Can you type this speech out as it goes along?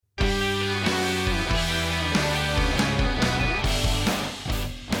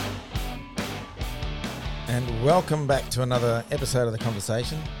Welcome back to another episode of The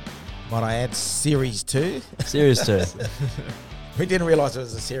Conversation. Might I add, Series 2? Series 2. We didn't realise it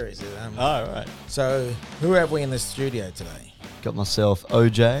was a series. Right. So, who have we in the studio today? Got myself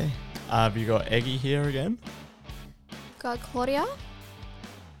OJ. Have you got Eggy here again? Got Claudia.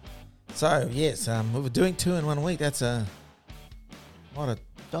 So, yes, we were doing 2 in 1 week. That's done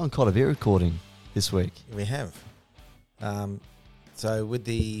quite a bit recording this week. we have. So, with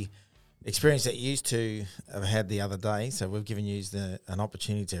the experience that you used to have had the other day, so we've given you an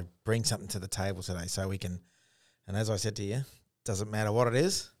opportunity to bring something to the table today so we can, and as I said to you, doesn't matter what it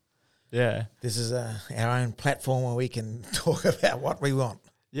is. Yeah. This is our own platform where we can talk about what we want.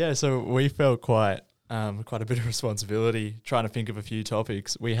 Yeah, so we felt quite a bit of responsibility trying to think of a few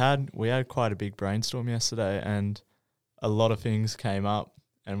topics. We had quite a big brainstorm yesterday and a lot of things came up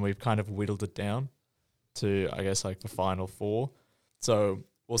and we've kind of whittled it down to, I guess, like the final 4. So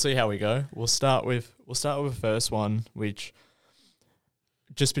we'll see how we go. We'll start with the first one, which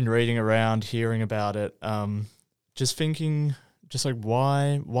just been reading around, hearing about it, just thinking, just like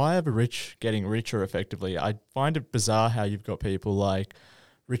why are the rich getting richer effectively? I find it bizarre how you've got people like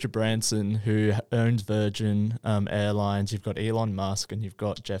Richard Branson, who owned Virgin Airlines, you've got Elon Musk, and you've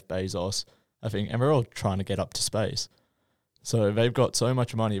got Jeff Bezos, I think, and we're all trying to get up to space. So they've got so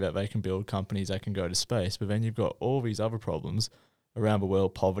much money that they can build companies that can go to space, but then you've got all these other problems around the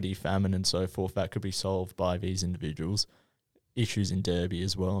world, poverty, famine, and so forth, that could be solved by these individuals. Issues in Derby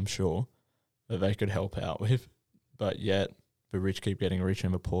as well, I'm sure, that they could help out with. But yet, the rich keep getting richer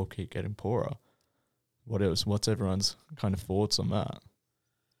and the poor keep getting poorer. What else? What's everyone's kind of thoughts on that?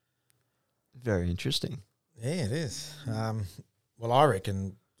 Very interesting. Yeah, it is. Well, I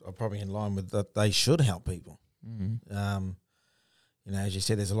reckon I'm probably in line with that. They should help people. Mm-hmm. As you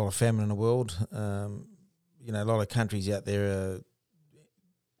said, there's a lot of famine in the world. A lot of countries out there are,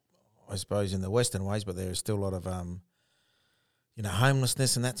 I suppose, in the Western ways, but there is still a lot of,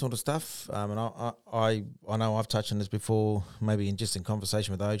 homelessness and that sort of stuff. And I know I've touched on this before, maybe in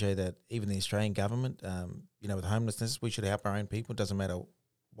conversation with OJ, that even the Australian government, with homelessness, we should help our own people. It doesn't matter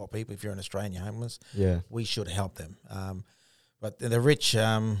what people, if you're an Australian, you're homeless, we should help them. But the rich,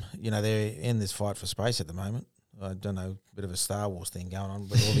 they're in this fight for space at the moment. I don't know, a bit of a Star Wars thing going on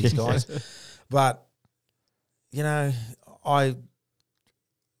with all these guys. But, I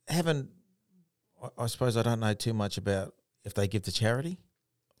suppose I don't know too much about if they give to charity.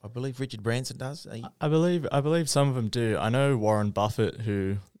 I believe Richard Branson does. I believe some of them do. I know Warren Buffett,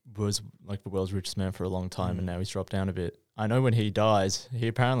 who was like the world's richest man for a long time and now he's dropped down a bit. I know when he dies,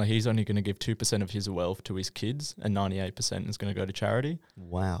 he's only going to give 2% of his wealth to his kids and 98% is going to go to charity.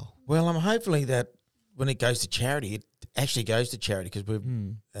 Wow. Well, I'm hopefully that when it goes to charity, it actually goes to charity because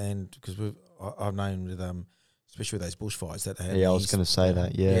I've known with especially with those bushfires that they had. Yeah, I was going to say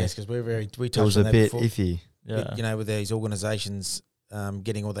that. Yeah, yes, because we touched it was on a that bit before. iffy. Yeah, with these organisations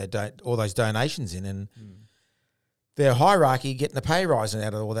getting all those donations in, and their hierarchy getting the pay rise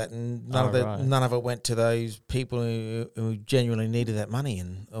out of all that, and none of it went to those people who genuinely needed that money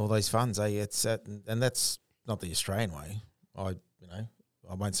and all those funds. And that's not the Australian way. I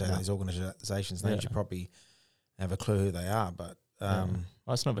won't say those organisations' names. You probably have a clue who they are, but well,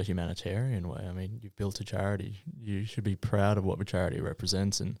 it's not the humanitarian way. I mean, you've built a charity. You should be proud of what the charity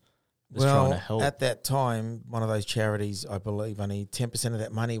represents and is trying to help. At that time, one of those charities, I believe, only 10% of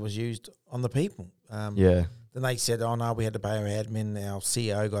that money was used on the people. Then they said, "Oh no, we had to pay our admin. Our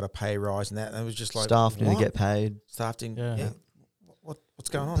CEO got a pay rise, and that." And it was just like staff didn't get paid. Staff didn't. Yeah. What's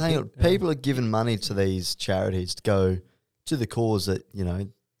going on? People are giving money to these charities to go to the cause that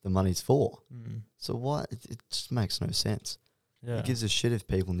the money's for. So what? It just makes no sense. Yeah. It gives a shit if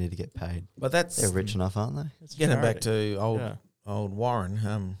people need to get paid. But they're rich enough, aren't they? Getting back to old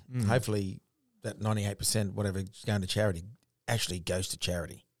Warren. Hopefully that 98%, whatever is going to charity, actually goes to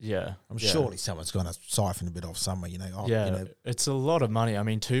charity. Yeah, surely someone's going to siphon a bit off somewhere. It's a lot of money. I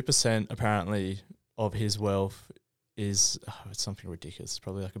mean, 2% apparently of his wealth is it's something ridiculous. It's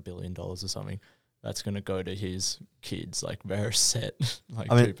probably like $1 billion or something. That's going to go to his kids. Like they're set,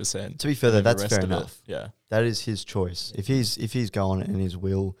 2%. To be fair, that's fair enough. Yeah, that is his choice. If he's going in his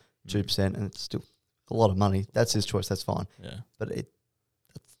will 2%, and it's still a lot of money, that's his choice. That's fine. Yeah, but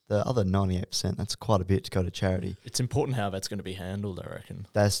the other 98%, that's quite a bit to go to charity. It's important how that's going to be handled, I reckon.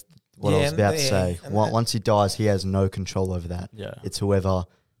 That's what I was about to say. Once he dies, he has no control over that. Yeah, it's whoever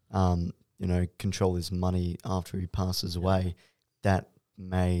control his money after he passes away that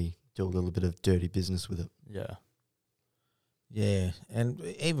may do a little bit of dirty business with it. Yeah. Yeah, and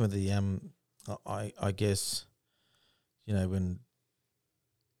even with the I guess, when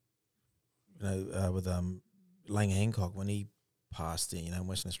with Lang Hancock, when he passed it, in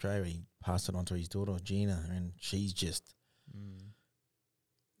Western Australia. He passed it on to his daughter, Gina, and she's just,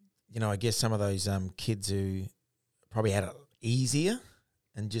 I guess some of those kids who probably had it easier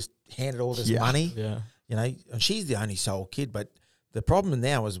and just handed all this money, Yeah. and she's the only sole kid. But the problem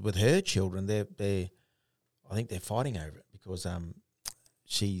now is with her children, I think they're fighting over it because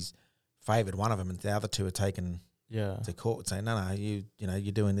she's favoured one of them, and the other two are taken to court saying, no,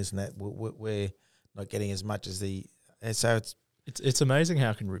 you're doing this and that. We're not getting as much as the. And so it's amazing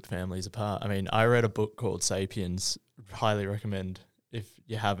how it can rip families apart. I mean, I read a book called *Sapiens*. Highly recommend if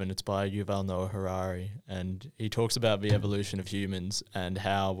you haven't. It's by Yuval Noah Harari, and he talks about the evolution of humans and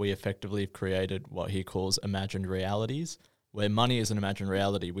how we effectively have created what he calls imagined realities, where money is an imagined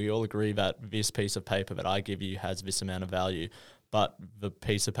reality. We all agree that this piece of paper that I give you has this amount of value, but the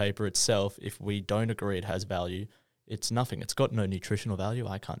piece of paper itself, if we don't agree it has value, it's nothing. It's got no nutritional value.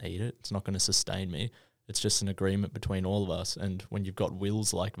 I can't eat it. It's not going to sustain me. It's just an agreement between all of us. And when you've got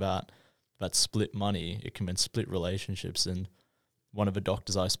wills like that split money, it can then split relationships. And one of the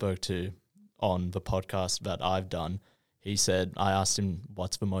doctors I spoke to on the podcast that I've done, he said, I asked him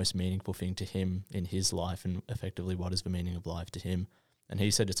what's the most meaningful thing to him in his life and effectively what is the meaning of life to him. And he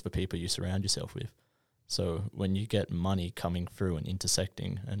said it's the people you surround yourself with. So when you get money coming through and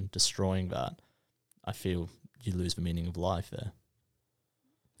intersecting and destroying that, I feel you lose the meaning of life there.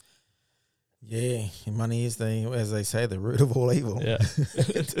 Yeah, money is as they say, the root of all evil. Yeah.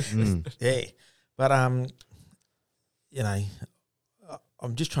 Yeah. But I'm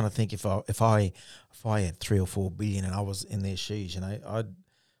just trying to think if I had 3 or 4 billion and I was in their shoes,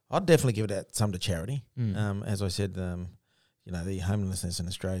 I'd definitely give that some to charity. As I said, the homelessness in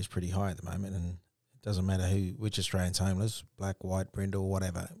Australia is pretty high at the moment, and it doesn't matter which Australian's homeless, black, white, Brindle,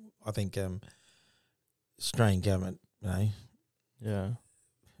 whatever. I think Australian government, Yeah.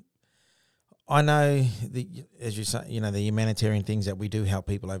 I know as you say, the humanitarian things that we do help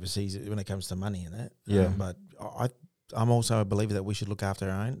people overseas when it comes to money and that. Yeah. But I'm also a believer that we should look after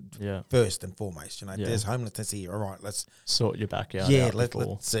our own first and foremost. There's homelessness here. All right, let's sort your backyard out.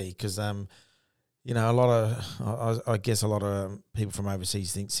 Let's see, because a lot of I guess a lot of people from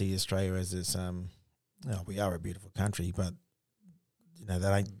overseas see Australia as this. We are a beautiful country, but they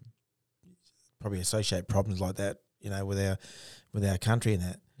don't probably associate problems like that. With our country and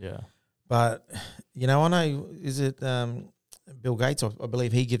that. Yeah. But, I know, is it Bill Gates? I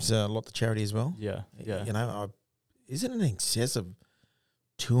believe he gives a lot to charity as well. Yeah, yeah. Is it in excess of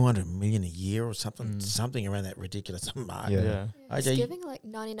 200 million a year or something around that ridiculous mark? Yeah. He's giving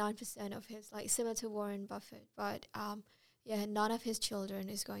 99% of his, similar to Warren Buffett, but none of his children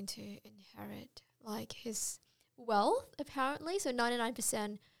is going to inherit his wealth apparently. So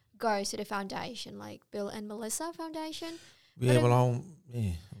 99% goes to the foundation, like Bill and Melissa Foundation. Yeah,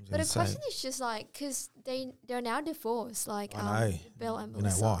 But the question is just because they're now divorced, I know. Bill and You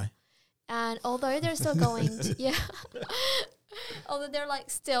Melissa. know why? And although they're still going to, although they're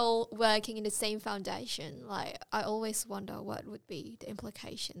still working in the same foundation, I always wonder what would be the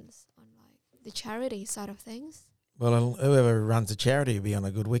implications on the charity side of things. Well, whoever runs the charity will be on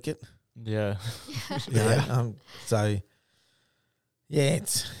a good wicket. Yeah.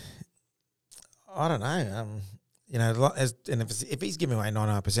 It's, I don't know. If he's giving away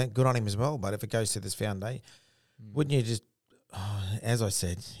 99%, good on him as well. But if it goes to this foundation, wouldn't you just? As I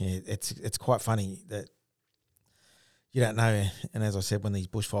said, it's quite funny that you don't know. And as I said, when these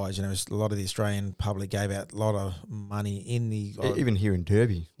bushfires, a lot of the Australian public gave out a lot of money in the even here in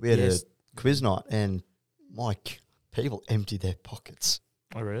Derby, we had a quiz night, and people emptied their pockets.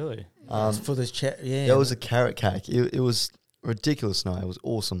 Oh, really? For this chat, yeah. There was a carrot cake. It was ridiculous night. It was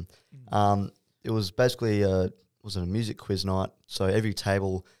awesome. It was basically was it a music quiz night? So every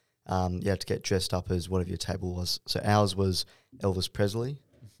table, you had to get dressed up as whatever your table was. So ours was Elvis Presley.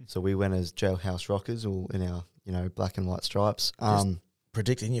 So we went as Jailhouse Rockers, all in our black and white stripes.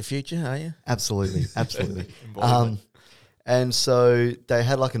 Predicting your future, are you? Absolutely, absolutely. And so they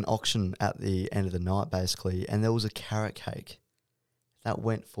had an auction at the end of the night, basically, and there was a carrot cake that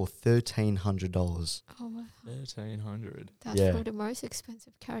went for $1,300. Oh wow, $1,300. That's probably the most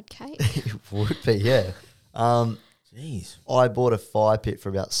expensive carrot cake. It would be, yeah. Jeez. I bought a fire pit for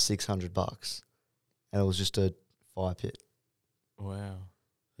about $600, and it was just a fire pit. Wow.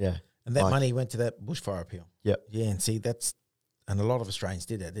 Yeah. And that money went to that bushfire appeal. Yep. Yeah, and see and a lot of Australians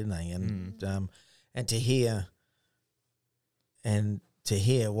did that, didn't they? And to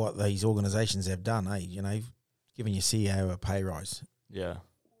hear what these organisations have done, giving your CEO a pay rise. Yeah.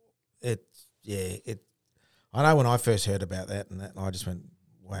 I know when I first heard about that, and I just went,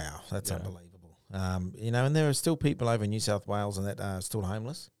 wow, that's unbelievable. And there are still people over in New South Wales and that are still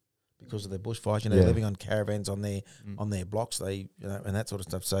homeless. because of the bushfires. They're living on caravans on their blocks. They and that sort of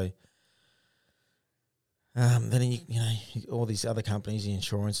stuff. So then all these other companies, the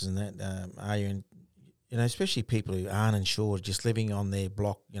insurances and that are you in, especially people who aren't insured, just living on their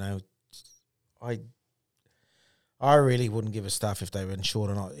block. I really wouldn't give a stuff if they were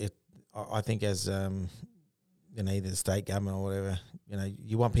insured or not. I think as either the state government or whatever,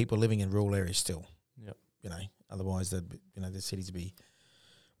 you want people living in rural areas still. Yep. Otherwise the cities would be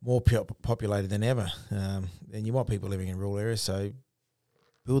more populated than ever. And you want people living in rural areas, so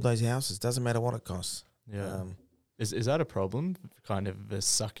build those houses. Doesn't matter what it costs. Yeah. Is that a problem? Kind of the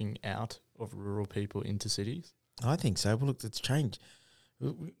sucking out of rural people into cities? I think so. Well, look, it's changed.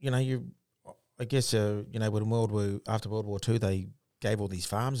 I guess when after World War II, they gave all these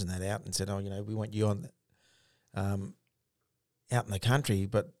farms and that out and said, we want you on out in the country.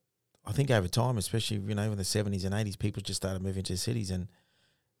 But I think over time, especially in the 70s and 80s, people just started moving to cities, and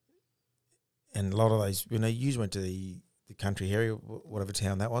a lot of those, you went to the country area, whatever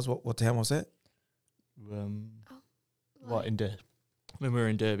town that was. What town was that? What in when we were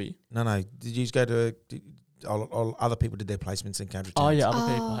in Derby? No. Did you go to? All other people did their placements in country towns. Oh yeah,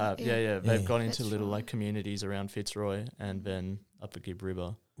 other people have. Yeah. They've gone into That's little right. communities around Fitzroy and then up the Gibb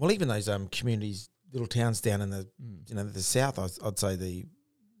River. Well, even those communities, little towns down in the the south, I'd say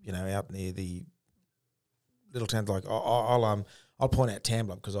out near the little towns like I'll point out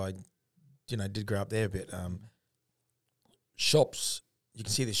Tambler because I did grow up there a bit. Shops, you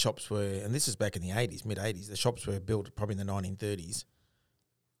can see the shops were, and this is back in the 80s, mid 80s. The shops were built probably in the 1930s.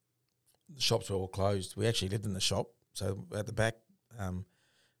 The shops were all closed. We actually lived in the shop, so at the back, I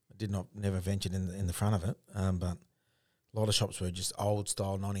never ventured in the front of it. But a lot of shops were just old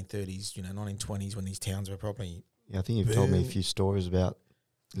style 1930s, 1920s when these towns were probably. Yeah, I think you've told me a few stories about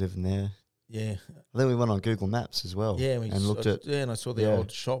living there. Yeah, I think we went on Google Maps as well. yeah, and looked at. Yeah, and I saw the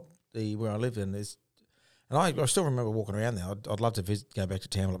old shop, where I lived in. And I still remember walking around there. I'd love to go back to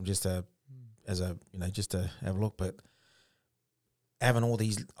Tamworth just to have a look, but. Having all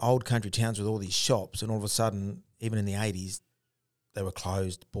these old country towns with all these shops, and all of a sudden, even in the 80s, they were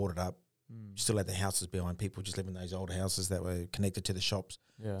closed, boarded up. Still had the houses behind. People just living in those old houses that were connected to the shops.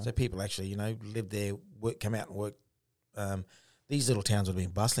 Yeah. So people actually, lived there, come out and work. These little towns would have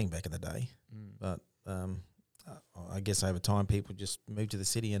been bustling back in the day, but I guess over time people just moved to the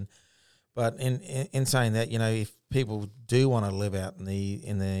city. But in saying that, if people do want to live out in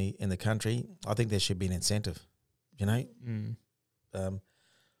the country, I think there should be an incentive.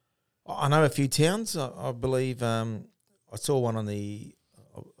 I know a few towns. I believe I saw one on I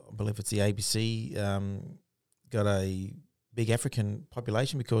believe it's the ABC. Got a big African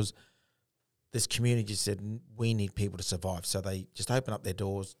population because this community just said we need people to survive. So they just open up their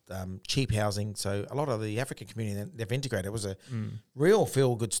doors, cheap housing. So a lot of the African community they've integrated. It was a real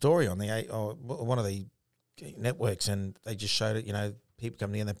feel good story on one of the networks, and they just showed it. People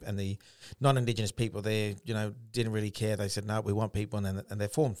coming in and the non-Indigenous people there, didn't really care. They said, no, we want people. And they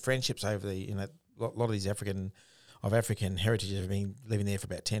formed friendships over a lot of these African heritage have been living there for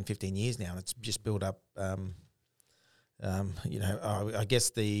about 10, 15 years now. And it's just built up, I guess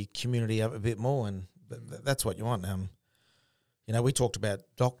the community up a bit more. And that's what you want. We talked about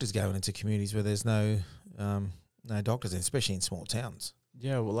doctors going into communities where there's no doctors, especially in small towns.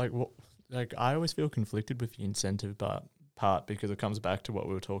 Yeah, well, I always feel conflicted with the incentive part because it comes back to what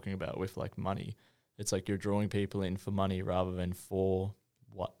we were talking about with money. It's like you're drawing people in for money rather than for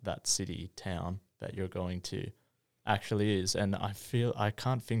what that city, town that you're going to actually is. And I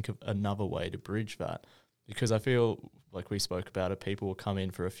can't think of another way to bridge that because I feel like we spoke about it, people will come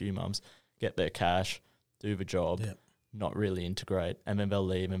in for a few months, get their cash, do the job, not really integrate, and then they'll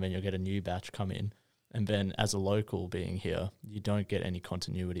leave and then you'll get a new batch come in. And then as a local being here, you don't get any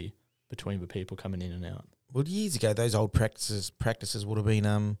continuity between the people coming in and out. Well, years ago, those old practices would have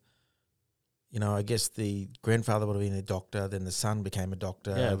been, I guess the grandfather would have been a doctor, then the son became a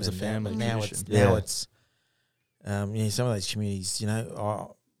doctor. Yeah, it was a family tradition. Now it's some of those communities, and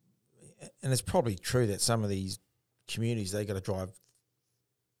it's probably true that some of these communities, they got to drive,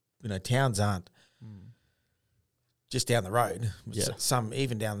 towns aren't just down the road. Yeah. Some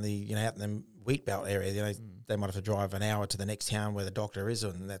even down the, out in the wheat belt area, they might have to drive an hour to the next town where the doctor is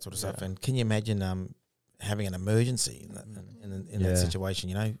and that sort of stuff. And can you imagine having an emergency in that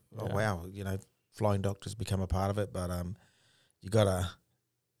situation? Oh wow, flying doctors become a part of it, but you got to,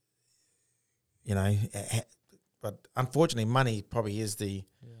 but unfortunately, money probably is the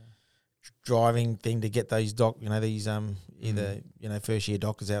driving thing to get these these either first year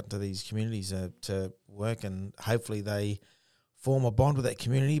doctors out into these communities to work, and hopefully they form a bond with that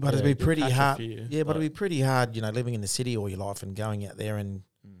community. But it'd be pretty hard. But it'd be pretty hard, living in the city all your life and going out there and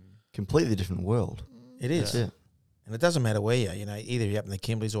completely different world. It is. Yeah. And it doesn't matter where you're, either you're up in the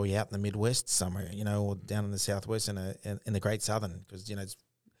Kimberleys or you're out in the Midwest somewhere, or down in the Southwest in the Great Southern, because, it's,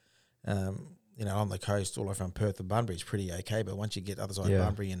 on the coast, all over from Perth and Bunbury, it's pretty okay. But once you get other side of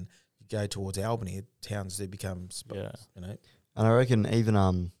Bunbury and you go towards Albany, towns do become, And I reckon even,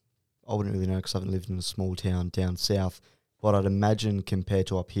 I wouldn't really know because I haven't lived in a small town down south, but I'd imagine compared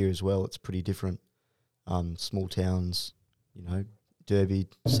to up here as well, it's pretty different. Small towns, Derby,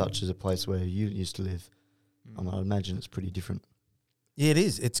 such as a place where you used to live. I'd imagine it's pretty different. Yeah, it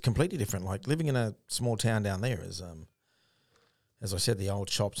is. It's completely different. Like living in a small town down there is, as I said, the old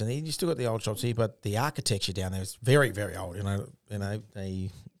shops, and you still got the old shops here, but the architecture down there is very, very old. They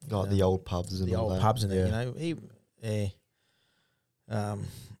Like the old pubs and the all old that. pubs and and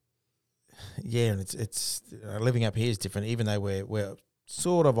it's living up here is different. Even though we're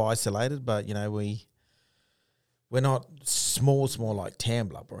sort of isolated, but we're not small like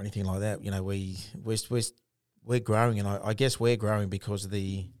Tamblub or anything like that. We're growing, and I guess we're growing because of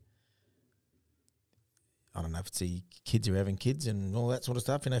I don't know if it's the kids are having kids and all that sort of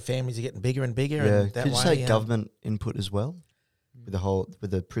stuff. Families are getting bigger and bigger. Yeah, and that could you way, say government input as well?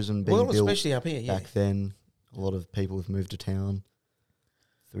 With the prison being built especially up here, back then, a lot of people have moved to town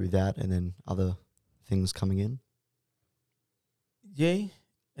through that, and then other things coming in. Yeah,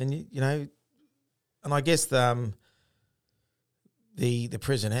 and and I guess the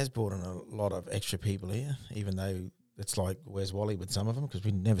prison has brought in a lot of extra people here, even though it's like, where's Wally with some of them, because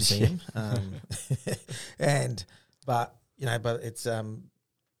we never see him. But it's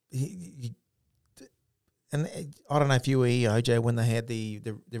and I don't know if you were here, OJ, when they had the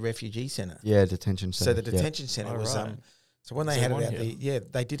refugee centre. Yeah, detention centre. So the detention centre was right. so when they had it out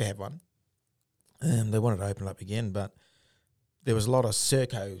they did have one. They wanted to open it up again, but there was a lot of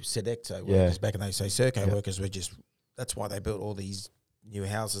Sodexo workers back in those days. So Serco workers were just, that's why they built all these new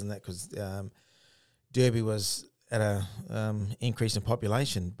houses and that, because Derby was at a increase in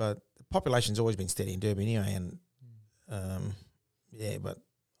population, but the population's always been steady in Derby anyway, and but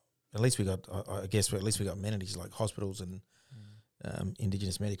at least we got, I guess, at least we got amenities like hospitals and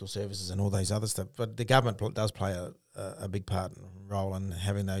Indigenous medical services and all those other stuff. But the government does play a big part and role in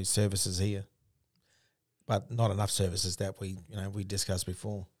having those services here, but not enough services that we discussed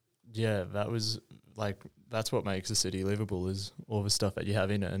before. Yeah, that's what makes a city livable, is all the stuff that you have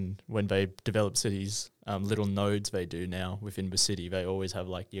in it. And when they develop cities, little nodes they do now within the city, they always have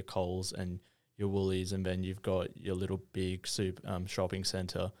like your Coles and your Woolies, and then you've got your little big shopping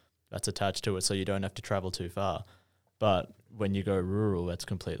centre that's attached to it, so you don't have to travel too far. But when you go rural, that's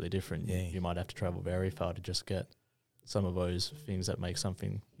completely different. Yeah. You might have to travel very far to just get some of those things that make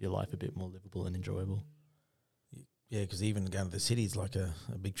your life a bit more livable and enjoyable. Yeah, because even going to the city is like a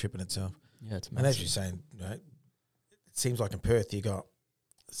big trip in itself. Yeah, it's massive. And as you're saying, it seems like in Perth you got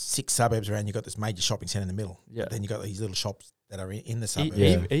 6 suburbs around, you got this major shopping centre in the middle. Yeah. Then you got these little shops that are in the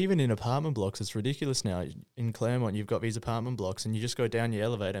suburbs. Even in apartment blocks, it's ridiculous now. In Claremont, you've got these apartment blocks, and you just go down your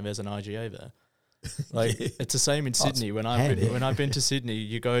elevator, and there's an IGA there. It's the same in Sydney. When I've been to Sydney,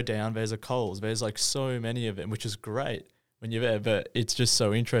 you go down, there's a Coles. There's like so many of them, which is great when you're there. But it's just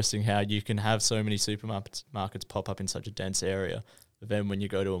so interesting how you can have so many supermarkets pop up in such a dense area. But then when you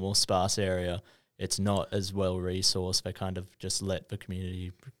go to a more sparse area, it's not as well resourced. They kind of just let the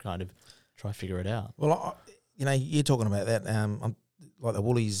community kind of try to figure it out. Well, you're talking about that. Like the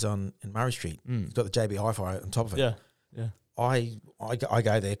Woolies in Murray Street. It's got the JB Hi-Fi on top of it. Yeah. I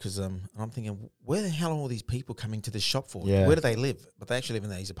go there because I'm thinking, where the hell are all these people coming to this shop for? Yeah. Where do they live? But they actually live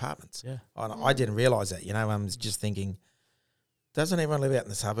in these apartments. Yeah. And I didn't realise that. I'm just thinking, doesn't everyone live out in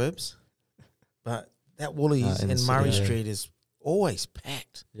the suburbs? But that Woolies in Murray Street is always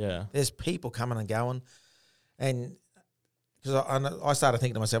packed. Yeah. There's people coming and going. And because I started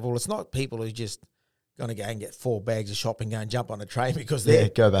thinking to myself, well, it's not people who just going to go and get 4 bags of shopping, go and jump on a train because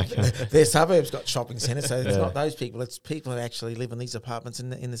go back. their suburbs got shopping centres. So it's not those people. It's people who actually live in these apartments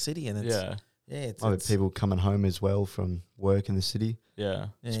in the city. And it's people coming home as well from work in the city. Yeah.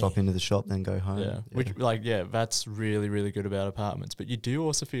 Stop into the shop, then go home. Yeah. Which, that's really, really good about apartments. But you do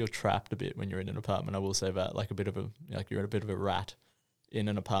also feel trapped a bit when you're in an apartment. I will say that, you're in a bit of a rat in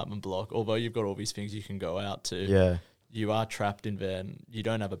an apartment block. Although you've got all these things you can go out to. Yeah. You are trapped in there, and you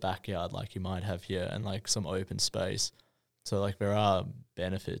don't have a backyard like you might have here, and like some open space. So there are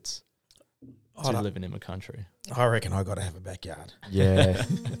benefits to living in the country. I reckon I got to have a backyard. Yeah.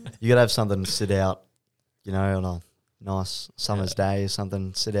 You got to have something to sit out, on a nice summer's day or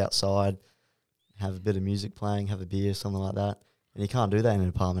something, sit outside, have a bit of music playing, have a beer, something like that. And you can't do that in an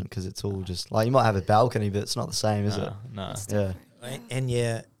apartment because it's all just, you might have a balcony, but it's not the same, is it? No. Yeah.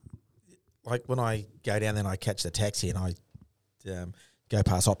 And like when I go down there and I catch the taxi and I go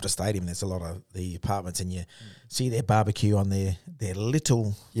past Optus Stadium, there's a lot of the apartments, and you see their barbecue on their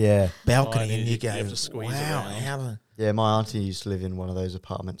little balcony, Tiny, and you you go, have to squeeze wow, around. how the, Yeah, my auntie used to live in one of those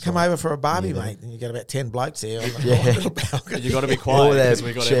apartments. come like, over for a barbie, near mate, and you got about 10 blokes there on the Yeah. little balcony. You got to be All quiet their because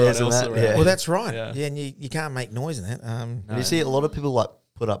we got everyone chairs and else that, around. yeah. Well, that's right. Yeah. Yeah, and you can't make noise in that. And No. you see a lot of people like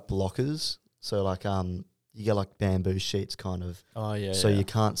put up blockers, so like you get like bamboo sheets kind of, Oh yeah. so yeah. you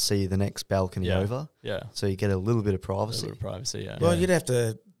can't see the next balcony Yeah. over, Yeah. so you get a little bit of A privacy. little bit of privacy. Yeah. Well, Yeah. you'd have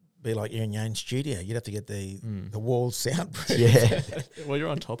to be like you're in your own studio. You'd have to get the walls soundproof. Yeah, Well, you're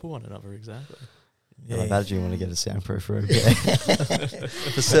on top of one another, exactly. I imagine you want to get a soundproof room. Yeah.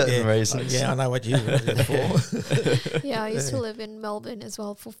 For certain reasons. Yeah, I know what you were for. Yeah, I used to live in Melbourne as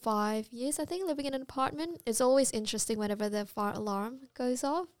well for 5 years, I think, living in an apartment. It's always interesting whenever the fire alarm goes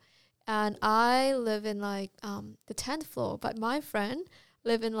off. And I live in like the 10th floor, but my friend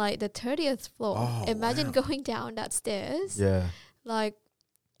live in like the 30th floor. Oh, Imagine wow. going down that stairs, Yeah. like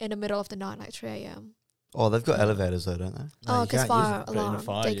in the middle of the night, like 3 a.m. Oh, they've got elevators though, don't they? No, Oh, you because can't use fire But in a alarm,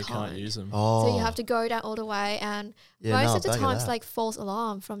 fire, they you can't use them. Oh, So you have to go down all the way, and yeah, most no, of the I get times, that. like false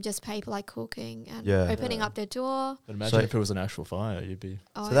alarm from just people like cooking and Yeah. opening Yeah. up their door. But imagine So- if it was an actual fire, you'd be.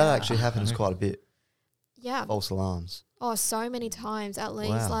 Oh, So that yeah. actually happens quite a bit. Yeah. False alarms. Oh, so many times, at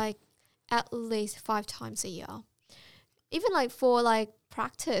least Wow. like at least 5 times a year. Even like for like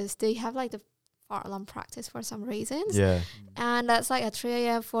practice, they have like the fire alarm practice for some reasons. Yeah. And that's like at 3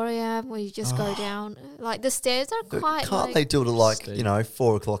 a.m., 4 a.m. where you just go down. Like the stairs are But quite can't like, they do it at like, Steep.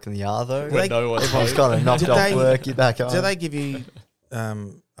 4 o'clock in the hour though? Well, We know what's Everyone's home. kind of knocked Did off they- work, you're back home. Do they give you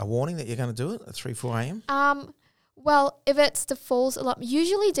a warning that you're going to do it at 3, 4 a.m.? well, if it's the false alarm,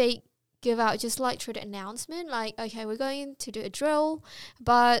 usually they give out just like through the announcement, like, okay, we're going to do a drill,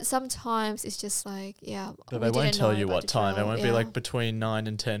 but sometimes it's just like, yeah, But we they won't didn't tell know you about what the time. It drill, won't be yeah. like between 9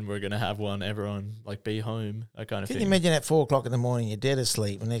 and 10, we're going to have one. Everyone like be home, that kind of Can thing. you imagine at 4 o'clock in the morning you're dead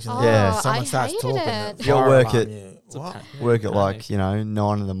asleep, and next thing Oh, Yeah. someone I starts hated talking. it. the You'll fire work alarm, it- you- It's a what? pa- Work at panic. like,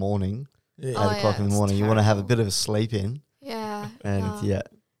 9 in the morning, Yeah. 8 Oh, o'clock in the it's morning. You want to have a terrible. bit of a sleep in. Yeah. And no. yeah,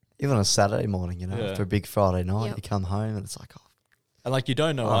 even on a Saturday morning, Yeah. for a big Friday night, Yep. you come home and it's like, oh, And like you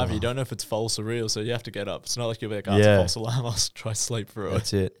don't know either. Oh. You don't know if it's false or real, so you have to get up. It's not like you'll be like, Yeah. it's a false alarm. I'll try to sleep through it.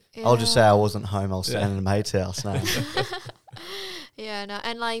 that's it. I'll just say I Yeah. wasn't home. I was staying Yeah. in a mate's house. No. Yeah, no,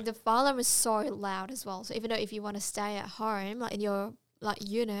 and like the fire alarm is so loud as well. So even though if you want to stay at home, like in your like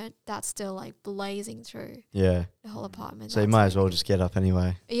unit, that's still like blazing through Yeah. the whole apartment. So you That's might as well really just get up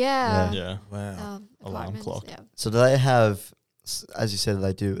anyway. good. Yeah. Yeah. Wow. Alarm Apartments, clock. Yeah. So do they have, as you said,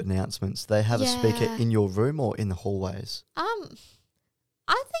 they do announcements. They have a speaker Yeah. in your room or in the hallways?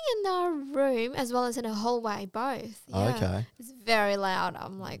 I think in our room as well as in a hallway, both. Oh, Yeah. okay. It's very loud.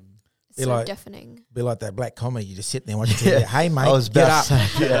 I'm like, it's Be so like- deafening. Be like that black comedy. You just sitting there watching Yeah. TV. Hey, mate, I was get about up. to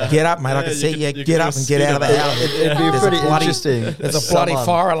say, yeah. Get up, mate. I Yeah, can you see could- you. you Get could up just and get skid out of the about house. it. It'd be There's a pretty bloody- interesting. There's a bloody Someone-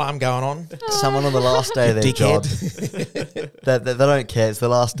 fire alarm going on. Someone on the last day of their job, Dickhead. they don't care. It's the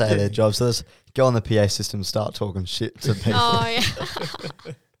last day of their job, so just go on the PA system and start talking shit to people. Oh,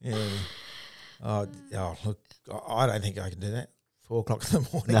 yeah. Yeah. Oh, look, I don't think I can do that. 4 o'clock in the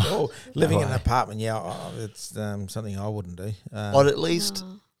morning. No. Oh, living in an way. apartment, it's something I wouldn't do. I'd at least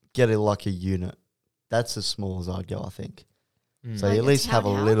No. get like a unit. That's as small as I'd go, I think. Mm. So Like you a at least have a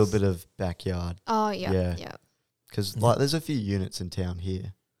little townhouse? bit of backyard. Oh, yeah. Yeah. Yeah. Because like there's a few units in town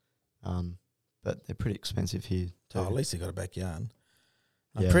here, but they're pretty expensive here too. at least they got a backyard.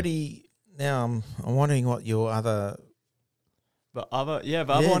 Yeah. I'm wondering what your other. But other Yeah,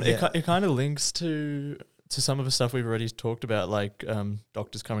 one, yeah. it kind of links to some of the stuff we've already talked about, like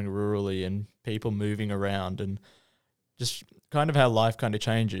doctors coming rurally and people moving around and just kind of how life kind of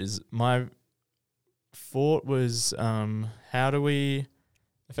changes. My thought was, how do we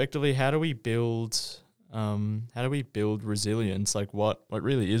build resilience? Like what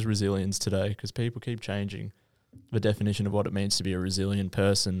really is resilience today? Because people keep changing the definition of what it means to be a resilient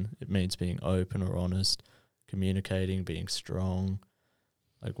person. It means being open or honest, communicating, being strong.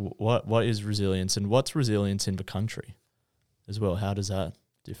 Like what is resilience, and what's resilience in the country as well? How does that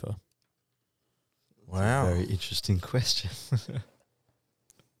differ? Wow. Very interesting question.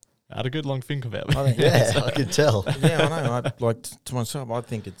 I had a good long think about it. I think Yeah, I could tell. yeah, I know. I like to myself. I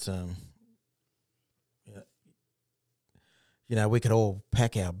think it's we could all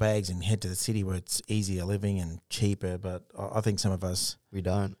pack our bags and head to the city where it's easier living and cheaper. But I think some of us We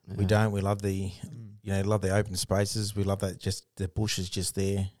don't. we don't. We love the love the open spaces. We love that just the bush is just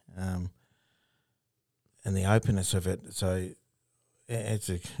there, and the openness of it. So it's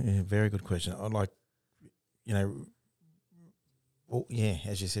a very good question. I like, well, yeah,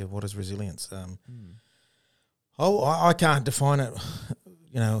 as you said, what is resilience? I can't define it,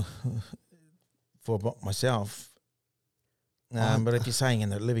 for myself. But if you're saying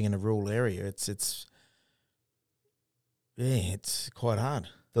living in a rural area, it's quite hard.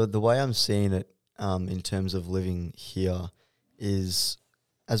 The way I'm seeing it in terms of living here is,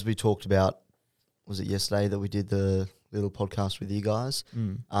 as we talked about, was it yesterday that we did the little podcast with you guys?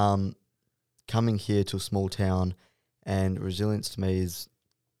 Coming here to a small town, and resilience to me is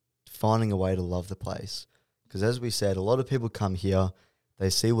finding a way to love the place. Because as we said, a lot of people come here, they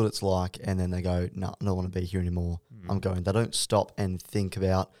see what it's like, and then they go, no, I don't want to be here anymore. I'm going. They don't stop and think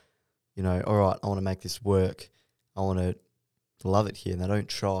about, all right, I want to make this work. I want to love it here. And they don't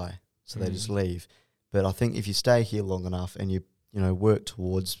try, so they just leave. But I think if you stay here long enough and you work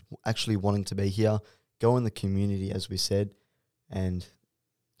towards actually wanting to be here, go in the community, as we said, and,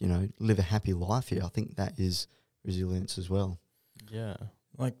 live a happy life here, I think that is resilience as well. Yeah.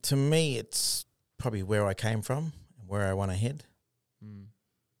 Like, to me, it's probably where I came from and where I want to head.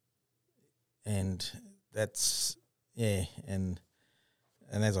 And that's, and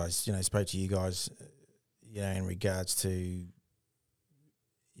as I, spoke to you guys, in regards to,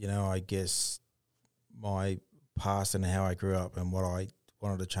 I guess my past and how I grew up and what I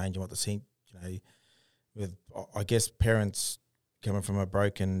wanted to change and what the scene, with, I guess, parents coming from a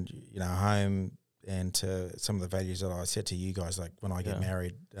broken, home, and to some of the values that I said to you guys, like when I get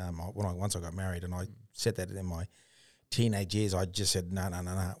married, once I got married, and I said that in my teenage years, I just said, no.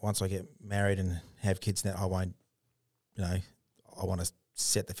 Once I get married and have kids, now I won't, I want to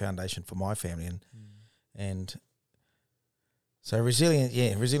set the foundation for my family. And so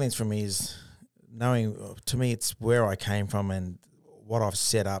resilience for me is knowing, to me, it's where I came from and what I've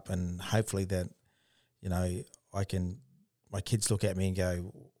set up, and hopefully that, my kids look at me and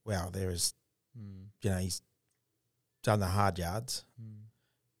go, wow, he's done the hard yards,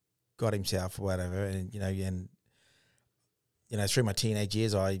 got himself whatever, and, through my teenage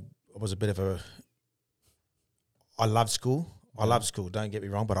years, I was a bit of I loved school. I love school, don't get me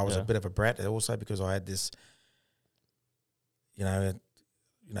wrong, but I was a bit of a brat also, because I had this,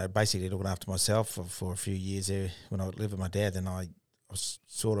 basically looking after myself for a few years there when I lived with my dad. Then I was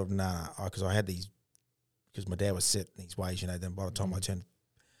sort of, because I had these, because my dad was set in his ways, then by the time I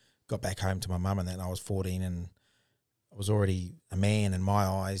got back home to my mum and then I was 14, and I was already a man in my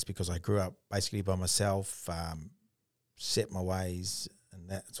eyes because I grew up basically by myself, set my ways and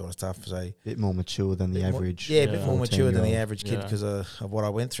that sort of stuff. So a bit more mature than the average. A bit more mature than the average kid because of what I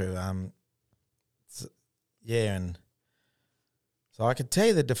went through. And so I could tell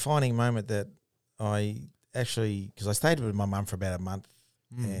you the defining moment that I actually, because I stayed with my mum for about a month,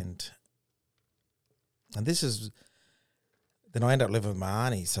 and this is, then I ended up living with my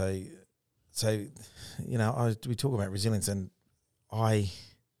auntie. So we talk about resilience, and I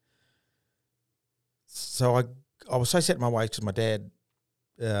was so set in my ways because my dad,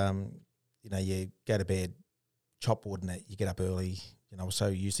 you go to bed, chop wood, and that you get up early. I was so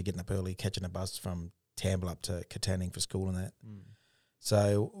used to getting up early, catching a bus from Tamble up to Katanning for school and that.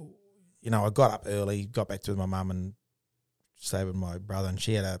 So, I got up early, got back to my mum and stayed with my brother, and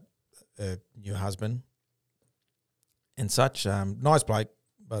she had a new husband and such. Nice bloke,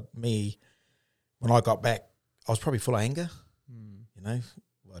 but me, when I got back, I was probably full of anger. I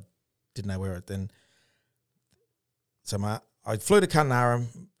didn't know where it then. So I flew to Kununurra,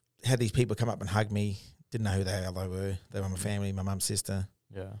 had these people come up and hug me. Didn't know who the hell they were. They were my family, my mum's sister.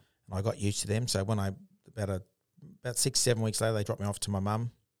 Yeah, and I got used to them. So when about 6-7 weeks later, they dropped me off to my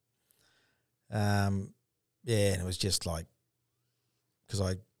mum. And it was just like, because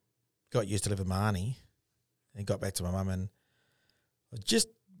I got used to living with my auntie and got back to my mum, and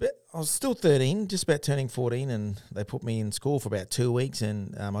I was still 13, just about turning 14, and they put me in school for about 2 weeks,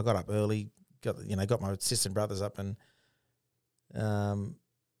 and I got up early, got my sister and brothers up, and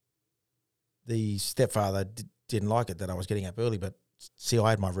the stepfather didn't like it that I was getting up early, but see, I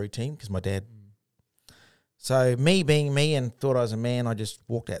had my routine because my dad. So me being me and thought I was a man, I just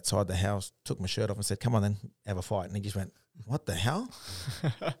walked outside the house, took my shirt off and said, come on then, have a fight. And he just went, what the hell?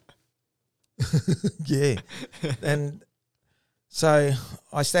 Yeah. And so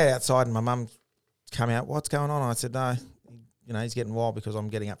I stayed outside and my mum came out, what's going on? I said, no, he's getting wild because I'm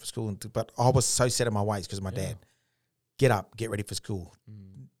getting up for school. But I was so set in my ways because of my dad. Get up, get ready for school.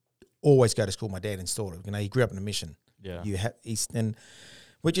 Always go to school. My dad installed it. He grew up in a mission. Yeah.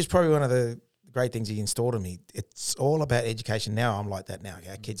 Which is probably one of the great things he installed in me. It's all about education. Now I'm like that now.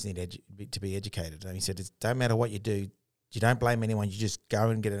 Our kids need to be educated. And he said, it don't matter what you do. You don't blame anyone. You just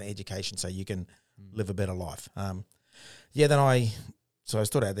go and get an education so you can live a better life. Then I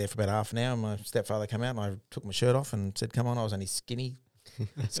stood out there for about half an hour, and my stepfather came out and I took my shirt off and said, come on. I was only skinny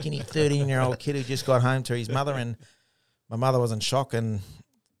 13-year-old kid who just got home to his mother, and my mother was in shock. And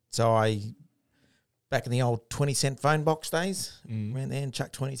so I back in the old 20-cent phone box days. Mm. Went there and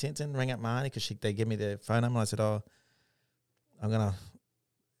chucked 20 cents in, rang up my auntie because they gave me their phone number. And I said, I'm going to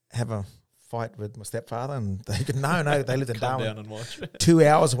have a fight with my stepfather. And they said, no, they lived in Come Darwin. down and watch. 2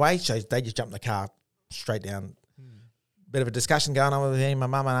 hours away. So they just jumped in the car straight down. Bit of a discussion going on with me, my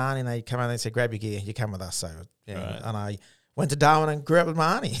mum and auntie, and they come out and they said, grab your gear, you come with us. So, yeah, Right. and I went to Darwin and grew up with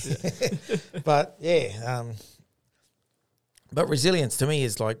my auntie. Yeah. But, but resilience to me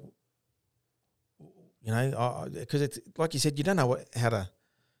is like, because it's like you said, you don't know how to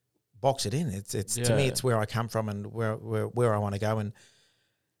box it in. It's to me, it's where I come from and where I want to go. And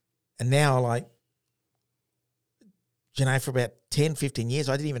now, like, for about 10, 15 years,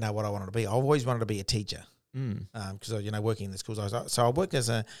 I didn't even know what I wanted to be. I always wanted to be a teacher. Because working in the schools, I worked as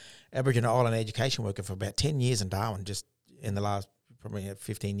a Aboriginal Island education worker for about 10 years in Darwin. Just in the last probably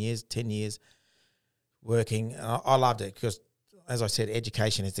 15 years, 10 years working. I loved it because, as I said,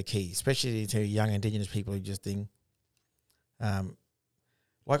 education is the key, especially to young Indigenous people who just think. I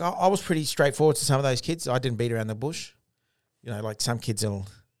was pretty straightforward to some of those kids. I didn't beat around the bush. Like some kids will,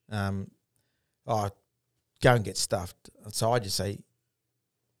 go and get stuffed. So I just say,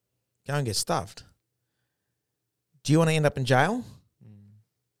 go and get stuffed. Do you want to end up in jail?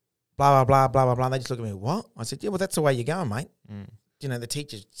 Blah, blah, blah, blah, blah, blah. And they just look at me, what? I said, yeah, well, that's the way you're going, mate. The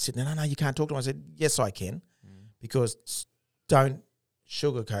teacher's sitting there, no, you can't talk to them. I said, yes, I can. Because don't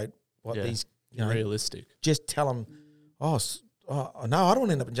sugarcoat what these, realistic. Just tell them, no, I don't want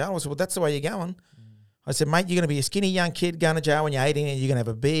to end up in jail. I said, well, that's the way you're going. I said, mate, you're going to be a skinny young kid going to jail when you're 18 and you're going to have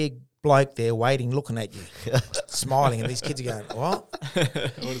a big bloke there waiting, looking at you, smiling, and these kids are going, what?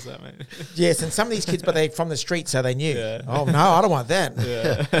 What does that mean? Yes, and some of these kids, but they're from the street, so they knew. Yeah. Oh, no, I don't want that.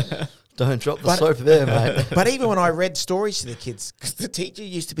 Yeah. Don't drop the soap there, mate. But even when I read stories to the kids, because the teacher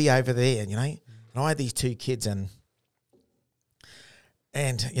used to be over there, and I had these two kids, and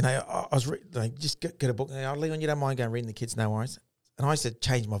I was just get a book, and Leon, you don't mind going reading the kids, no worries. And I used to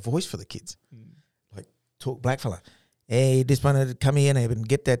change my voice for the kids, like talk blackfella. Hey, just wanted to come here and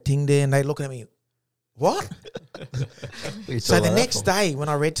get that thing there, and they looking at me, what? So the next day when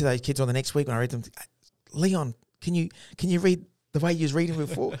I read to those kids, or the next week when I read them, Leon, can you read the way you was reading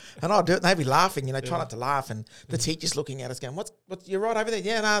before? And I'll do it, and they'd be laughing, try not to laugh, and the teacher's looking at us going, what's you're right over there?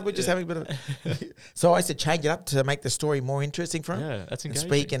 Yeah, no, we're just having a bit of So I used to change it up to make the story more interesting for them. Yeah, that's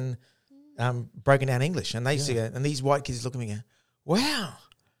engaging. And speak in broken down English. And they used to go, and these white kids look at me and go, wow,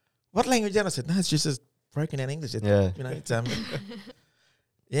 what language? And I said, no, it's just as broken down English. It's,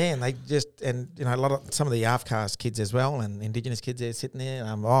 and they just, some of the half-caste kids as well, and Indigenous kids there sitting there,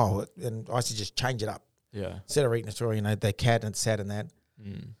 and I used to just change it up. Yeah. Instead of reading a story, their cat and sad and that.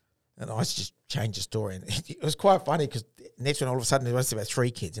 And I used to just change the story. And it was quite funny because next one, all of a sudden, there was about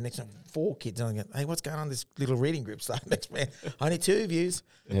 3 kids. And next one, 4 kids. And I'm going, hey, what's going on? This little reading group stuff. Next man, only 2 views.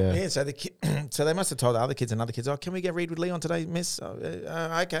 Yeah. So so they must have told the other kids and other kids, oh, can we go read with Leon today, miss?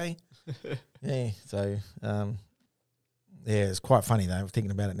 Okay. Yeah. So, it's quite funny though,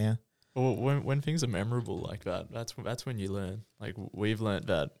 thinking about it now. Well, when things are memorable like that, that's when you learn. Like we've learnt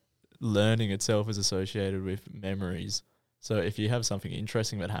that learning itself is associated with memories. So if you have something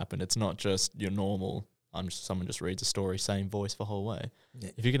interesting that happened, it's not just your normal, someone just reads a story, same voice the whole way. Yeah.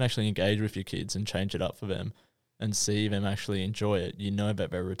 If you can actually engage with your kids and change it up for them and see them actually enjoy it, you know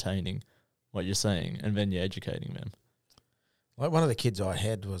that they're retaining what you're saying, and then you're educating them. Like one of the kids I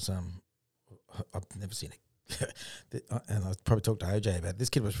had was, I've never seen it, and I probably talked to OJ about it. This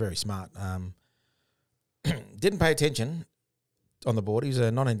kid was very smart. Didn't pay attention on the board. He was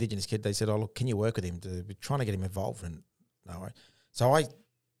a non-Indigenous kid. They said, oh, look, can you work with him? We're trying to get him involved. And no worries. So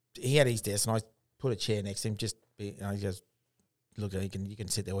he had his desk, and I put a chair next to him. He goes, look, you can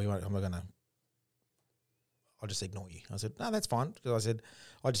sit there. I'm not going to, I'll just ignore you. I said, no, that's fine. Because I said,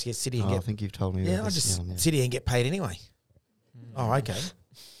 I'll just sit here and get. I think you've told me. Yeah, I'll just sit here and get paid anyway. Oh, okay.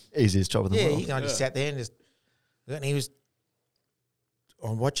 Easiest job in the world. Yeah, I just sat there and he was,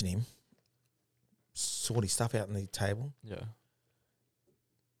 I'm watching him sort his stuff out on the table. Yeah.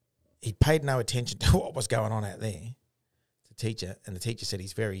 He paid no attention to what was going on out there, the teacher, and the teacher said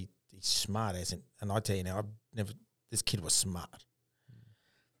he's smart as in, and I tell you now, this kid was smart.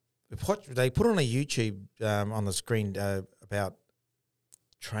 They put on a YouTube on the screen about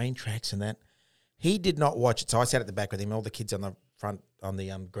train tracks and that. He did not watch it, so I sat at the back with him, all the kids on the front, on the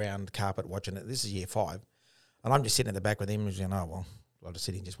ground carpet watching it. This is year 5. And I'm just sitting at the back with him and going, oh, well, I'll just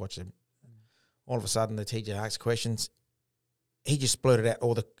sit here and just watch him. All of a sudden, the teacher asks questions. He just blurted out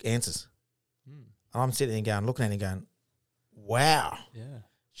all the answers. And I'm sitting there going, looking at him going, wow. Yeah.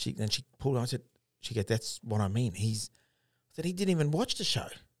 She pulled on, she goes, that's what I mean. I said, he didn't even watch the show.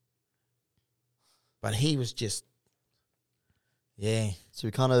 But he was just, yeah. So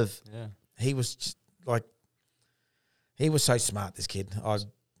we kind of... Yeah. He was just, like, he was so smart, this kid.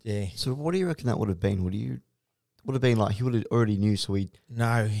 Yeah. So what do you reckon that would have been? Would have been like he would have already knew, so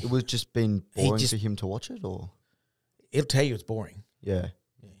No. it would have just been He boring just- for him to watch it, or He'll tell you it's boring. yeah,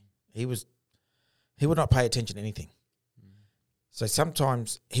 He would not pay attention to anything. So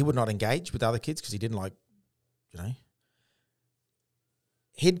sometimes he would not engage with other kids because he didn't like,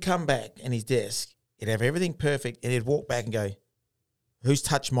 he'd come back in his desk, he'd have everything perfect, and he'd walk back and go, "Who's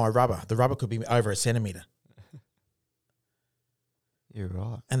touched my rubber?" The rubber could be over a centimetre. you're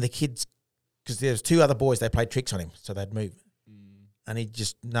right. And the kids, because there's two other boys, they played tricks on him, so they'd move. And he'd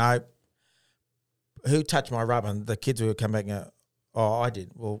just, no, who touched my rubber? And the kids would come back and go, "Oh, I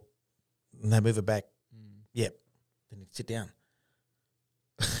did." Well, and they move it back. Yep. Then he'd sit down.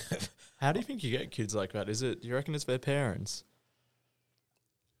 How do you think you get kids like that? Do you reckon it's their parents?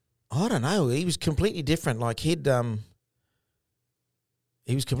 I don't know. He was completely different. Like he was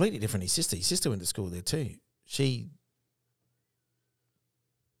completely different. His sister went to school there too. She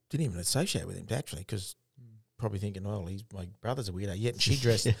didn't even associate with him actually, because probably thinking, "Well, my brother's a weirdo." Yet she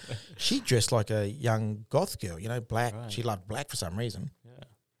dressed like a young goth girl, black. Right. She loved black for some reason.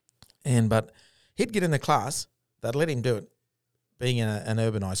 Yeah. But he'd get in the class. They'd let him do it. Being in an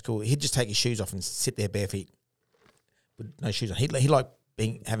urbanised school, he'd just take his shoes off and sit there bare feet with no shoes on. He liked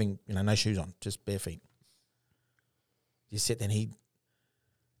having no shoes on, just bare feet. Just sit there and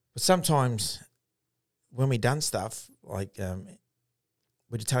but sometimes when we done stuff, like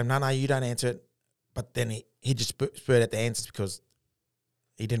we'd just tell him, no, you don't answer it. But then he just spurred out the answers because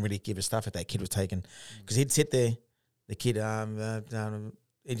he didn't really give a stuff if that kid was taken. Because he'd sit there, the kid, he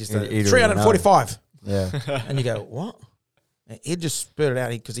just, He'd 345. Yeah, And you go, what? And he'd just spurt it out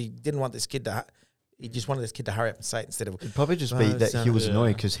because he didn't want this kid he just wanted this kid to hurry up and say it instead of. it'd probably just be that he was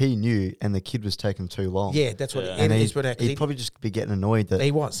annoyed because he knew and the kid was taking too long. Yeah, that's what Yeah. and he spurt out. 'Cause he'd probably just be getting annoyed that he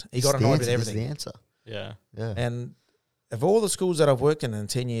got this is the annoyed with answer, this is everything. the answer. Yeah. Yeah, And of all the schools that I've worked in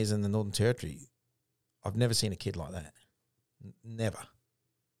 10 years in the Northern Territory, I've never seen a kid like that. Never.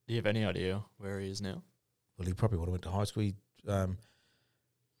 Do you have any idea where he is now? Well, he probably would have went to high school.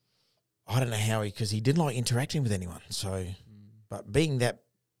 I don't know how because he didn't like interacting with anyone. So, but being that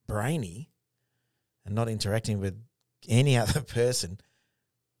brainy and not interacting with any other person,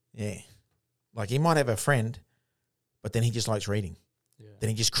 yeah. Like he might have a friend, but then he just likes reading. Yeah. Then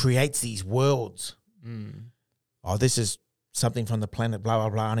he just creates these worlds. Oh, this is something from the planet, blah, blah,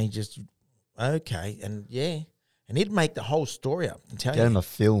 blah. And he just, okay. And yeah. And he'd make the whole story up and tell get him you. a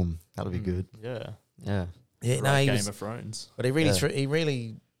film. That'll be good. Yeah. Yeah, Yeah, Right, no, he Game was, of Thrones. but he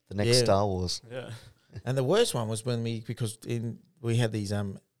really, the next Yeah. Star Wars. Yeah. and the worst one was when because we had these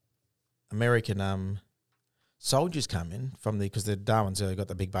American soldiers come in because the Darwin's got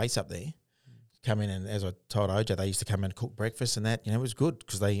the big base up there. Come in, and as I told OJ, they used to come in and cook breakfast and that. It was good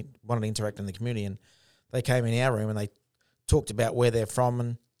because they wanted to interact in the community. And they came in our room and they talked about where they're from.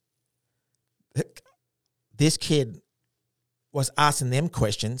 And this kid was asking them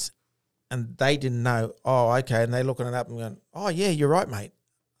questions, and they didn't know. Oh, okay. And they looking it up and going, "Oh, yeah, you're right, mate."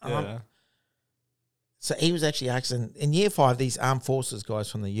 Yeah. So he was actually asking in year 5 these armed forces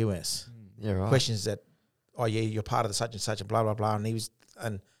guys from the US Yeah, right. questions that, "Oh, yeah, you're part of the such and such and blah blah blah." And he was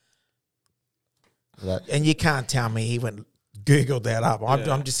That, and you can't tell me he went Googled that up.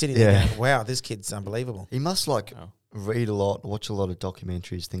 I'm just sitting there Yeah. going, wow, this kid's unbelievable. he must Oh. read a lot, watch a lot of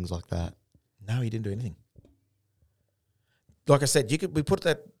documentaries, things like that. No, he didn't do anything. Like I said, we put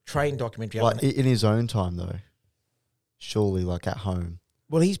that train documentary up. Like in his own time, though. Surely, like at home,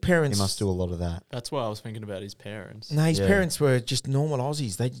 Well, his parents... he must do a lot of that. That's why I was thinking about his parents. No, his Yeah. parents were just normal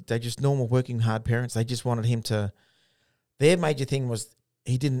Aussies. They just normal working hard parents. They just wanted him to... Their major thing was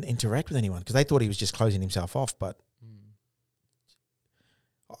he didn't interact with anyone because they thought he was just closing himself off. But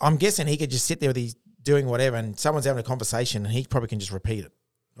I'm guessing he could just sit there with he's doing whatever and someone's having a conversation and he probably can just repeat it.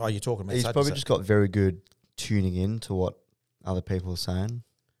 Oh, you're talking about He's such and probably such. just got very good tuning in to what other people are saying.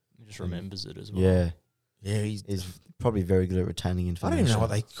 He just remembers it as well. Yeah, Yeah, he's probably very good at retaining I information. don't even know what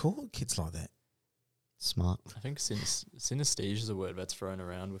they call kids like that. Smart. I think synesthesia is a word that's thrown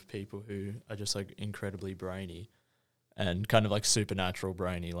around with people who are just like incredibly brainy and kind of like supernatural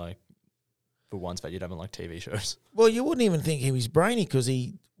brainy, like the ones that you'd have in like TV shows. Well, you wouldn't even think he was brainy because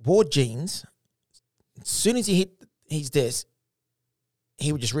he wore jeans. As soon as he hit his desk,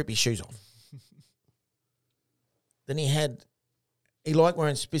 he would just rip his shoes off. Then he liked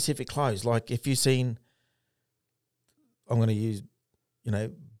wearing specific clothes. Like if you've seen, I'm going to use,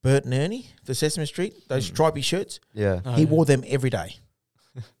 Bert and Ernie for Sesame Street, those stripy shirts. Yeah. Oh, He yeah. wore them every day.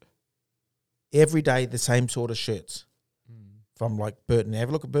 Every day, the same sort of shirts. From like Bert and have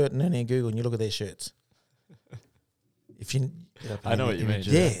a look at Bert and Ernie on Google and you look at their shirts. If you, I know what you mean.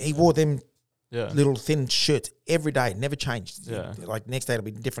 yeah, he wore them Yeah. little thin shirts every day, never changed. Yeah. Like next day it'll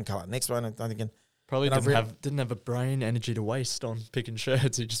be a different colour. Next one, I'm thinking, Probably And I've didn't have a brain energy to waste on picking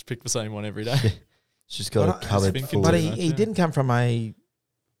shirts. He just picked the same one every day. She's got But a cupboard thinking full. but too he, much, he yeah. didn't come from a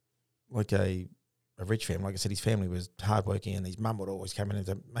rich family. Like I said, his family was hardworking, and his mum would always come in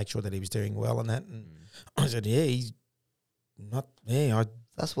to make sure that he was doing well and that. And I said, yeah, he's not. Yeah,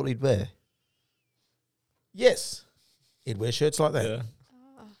 That's what he'd wear. yes, he'd wear shirts like that Yeah.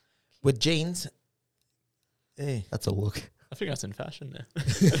 Oh. with jeans. Yeah, That's a look. I think that's in fashion now.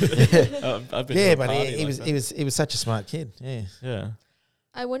 Yeah. I've been yeah, to a but party he like was that. he was such a smart kid. Yeah, Yeah.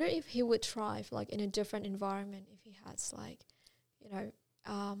 I wonder if he would thrive like in a different environment if he has like,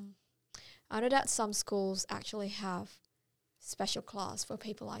 I know that some schools actually have special class for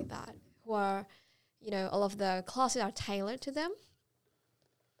people like that who are, all of the classes are tailored to them.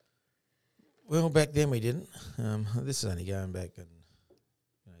 well, back then we didn't. This is only going back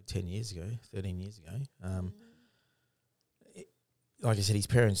 10 years ago, 13 years ago. Like I said, his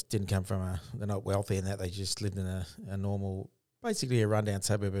parents didn't come from they're not wealthy in that. They just lived in a normal, basically a rundown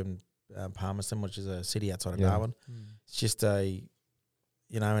suburb in Palmerston, which is a city outside of Yeah. Darwin. It's just and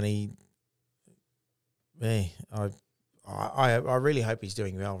he, yeah, I really hope he's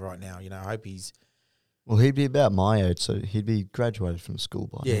doing well right now. I hope he's, Well, he'd be about my age, so he'd be graduated from school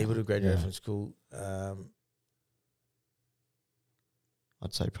by he now. would have graduated Yeah. from school.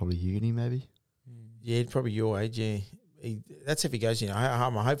 I'd say probably uni, maybe. Yeah, probably your age, yeah. That's if he goes,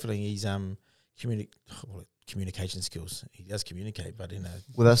 I'm hopefully he's communication skills. He does communicate, but in a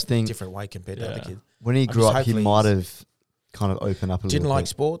Well, that's the thing. different way compared to other Yeah. kids. When he I'm grew just up, he hopefully might he's- have kind of opened up a Didn't little like bit.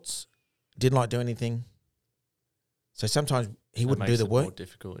 sports, didn't like doing anything. So sometimes he That wouldn't do makes the it more work.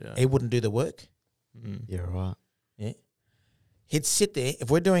 difficult, yeah. He wouldn't do the work. Mm. Yeah, right. He'd sit there.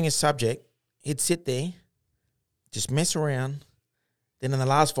 If we're doing a subject, he'd sit there, just mess around. Then in the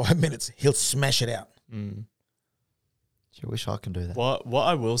last 5 minutes, he'll smash it out. Mm. Gee, I wish I can do that. What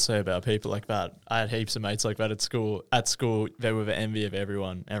I will say about people like that, I had heaps of mates like that at school. At school, they were the envy of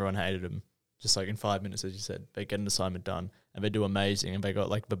everyone. Everyone hated them. Just like in 5 minutes, as you said, they get an assignment done and they do amazing and they got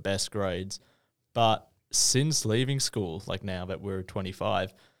like the best grades. But since leaving school, like now that we're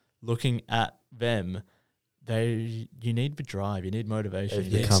 25, looking at them, you need the drive, you need motivation, They've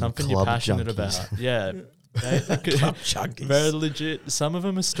you need become something you're club passionate junkies. about. Yeah. Club junkies. Very legit. Some of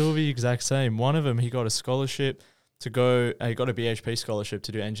them are still the exact same. One of them, he got a scholarship to go, he got a BHP scholarship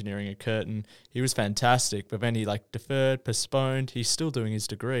to do engineering at Curtin. He was fantastic, but then he like deferred, postponed. He's still doing his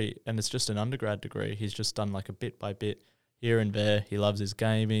degree, and it's just an undergrad degree. He's just done like a bit by bit here and there. He loves his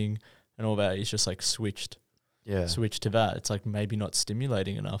gaming and all that. He's just like switched to that. It's like maybe not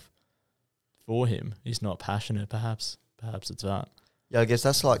stimulating enough for him. He's not passionate, perhaps. Perhaps it's that. Yeah, I guess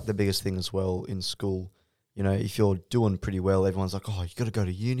that's like the biggest thing as well in school. If you're doing pretty well, everyone's like, oh, you got to go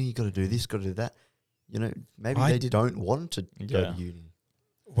to uni, you got to do this, got to do that. Maybe they don't want to go to uni.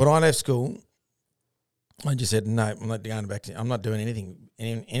 When I left school, I just said, no, I'm not going back. I'm not doing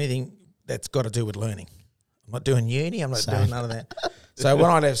anything that's got to do with learning. I'm not doing uni. I'm not Same. doing none of that. So when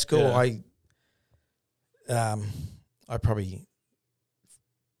I left school, Yeah. I probably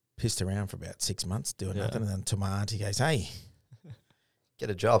pissed around for about 6 months doing nothing, and then until my auntie goes, hey. Get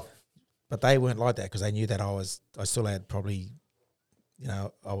a job. But they weren't like that because they knew that I still had probably,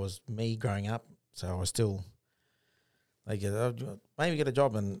 I was me growing up. So I was still, they get, oh, maybe get a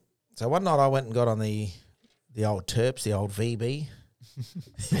job. And so one night I went and got on the old Terps, the old VB.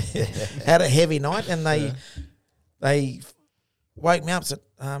 Had a heavy night, and they woke me up and said,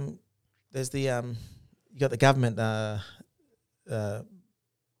 there's the, you got the government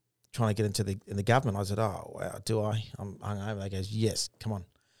trying to get in the government. I said, oh, wow, do I? I'm hungover. They goes, yes, come on.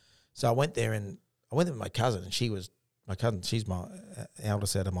 So I went there with my cousin, and she's my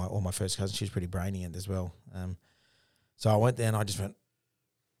eldest out of all my first cousins. She's pretty brainy as well. So I went there and I just went,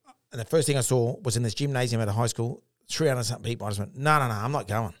 and the first thing I saw was in this gymnasium at a high school, 300 something people. I just went, no, I'm not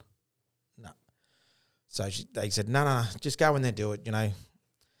going. No. So they said, no, just go in there, do it,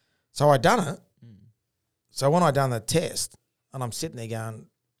 So I done it. So when I done the test, and I'm sitting there going,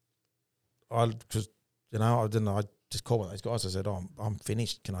 I just called one of those guys. I said, oh, I'm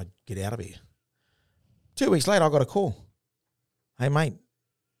finished. Can I get out of here? 2 weeks later, I got a call. Hey, mate,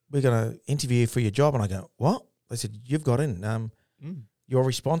 we're going to interview you for your job. And I go, what? They said, you've got in. Your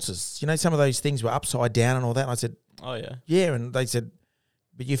responses. Some of those things were upside down and all that. And I said, oh, yeah. Yeah. And they said,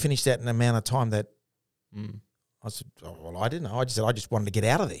 but you finished that in an amount of time that I said, oh, well, I didn't know. I just said, I just wanted to get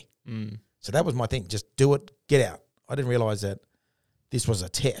out of there. So that was my thing. Just do it, get out. I didn't realise that this was a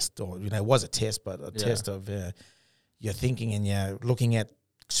test, or, it was a test, but a test of your thinking and your looking at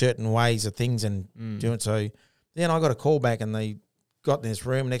certain ways of things and doing so. Then I got a call back and they got in this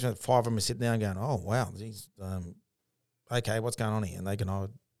room. Next one, 5 of them are sitting down going, oh, wow, geez, okay, what's going on here? And they can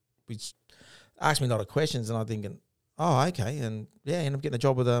ask me a lot of questions, and I'm thinking, oh, okay. And, yeah, end up getting a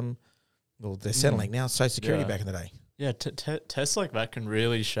job with well, they're settling now, Social Security back in the day. Yeah, tests like that can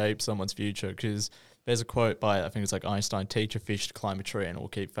really shape someone's future, because there's a quote by, I think it's like Einstein, teach a fish to climb a tree and it will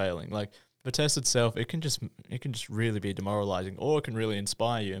keep failing. Like, the test itself, it can just really be demoralizing, or it can really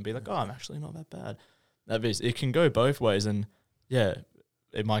inspire you and be like, oh, I'm actually not that bad. It can go both ways, and yeah,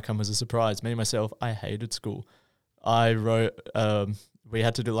 it might come as a surprise. Me, myself, I hated school. I wrote, we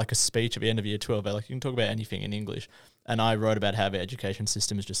had to do like a speech at the end of year 12. Like, you can talk about anything in English. And I wrote about how the education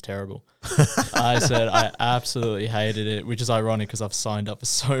system is just terrible. I said I absolutely hated it, which is ironic because I've signed up for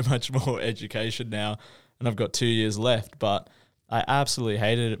so much more education now and I've got 2 years left. But I absolutely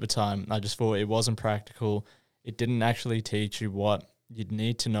hated it at the time. I just thought it wasn't practical. It didn't actually teach you what you'd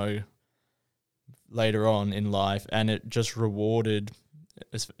need to know later on in life. And it just rewarded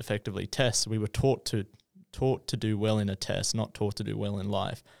effectively tests. We were taught to do well in a test, not taught to do well in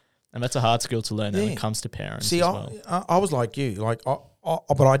life. And that's a hard skill to learn when it comes to parents. See, as well. I was like you,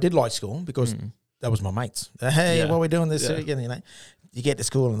 but I did like school because that was my mates. Hey, what are we doing this weekend? You know, you get to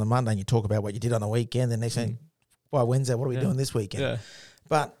school on the Monday and you talk about what you did on the weekend. Then they say, by Wednesday, what are we doing this weekend? Yeah.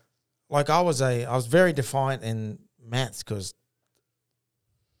 But like I was very defiant in maths because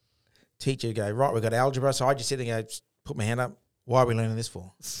teacher would go, right, we've got algebra. So I just sit there and go, put my hand up. Why are we learning this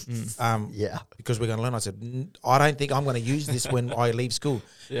for? Because we're going to learn. I said, I don't think I'm going to use this when I leave school.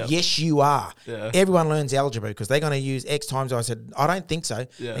 Yep. Yes, you are. Yeah. Everyone learns algebra because they're going to use X times. I said, I don't think so.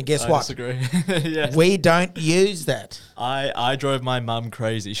 Yeah, and guess what? Disagree. We don't use that. I drove my mum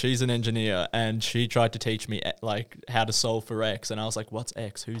crazy. She's an engineer and she tried to teach me like how to solve for X. And I was like, what's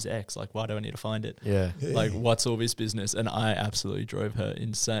X? Who's X? Like, why do I need to find it? Yeah. Like, what's all this business? And I absolutely drove her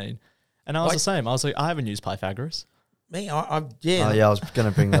insane. And I was the same. I was like, I haven't used Pythagoras. Me, I was going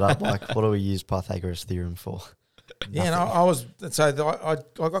to bring that up. Like, what do we use Pythagoras theorem for? Yeah, and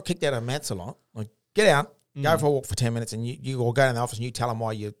I got kicked out of maths a lot. Like, get out, go for a walk for 10 minutes, and you all go in the office and you tell them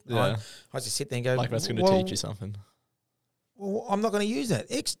why you. I just sit there and go, like that's going to teach you something. Well, I'm not going to use that.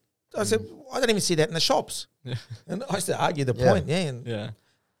 I said, I don't even see that in the shops. Yeah. And I used to argue the point. Yeah.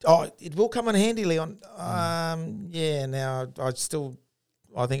 Oh, it will come in handy, Leon. Now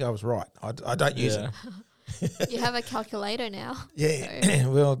I think I was right. I don't use it. You have a calculator now. Yeah.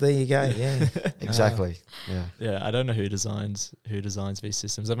 So. Well, there you go. Yeah. Exactly. Yeah. I don't know who designs these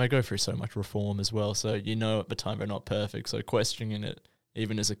systems. They may go through so much reform as well. So you know at the time they're not perfect. So questioning it,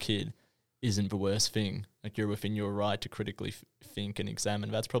 even as a kid, isn't the worst thing. Like, you're within your right to critically think and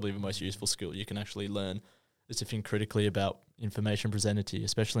examine. That's probably the most useful skill you can actually learn, is to think critically about information presented to you,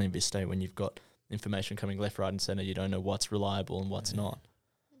 especially in this day when you've got information coming left, right, and centre. You don't know what's reliable and what's not.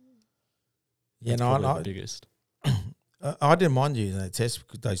 Yeah, the biggest. I didn't mind using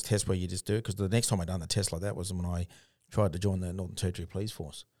those tests where you just do it, because the next time I done a test like that was when I tried to join the Northern Territory Police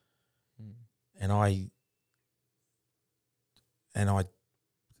Force, and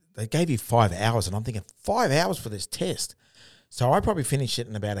they gave you 5 hours, and I'm thinking 5 hours for this test, so I probably finished it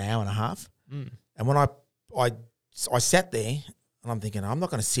in about an hour and a half. And when I sat there, and I'm thinking I'm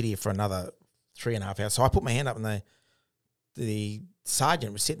not going to sit here for another 3.5 hours, so I put my hand up, and the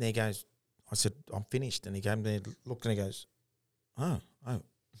sergeant was sitting there, goes. I said, I'm finished. And he came there, looked, and he goes, oh, I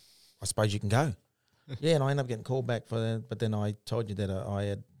suppose you can go. Yeah, and I ended up getting called back for that. But then I told you that I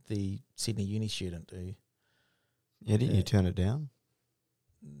had the Sydney Uni student who... Yeah, didn't you turn it down?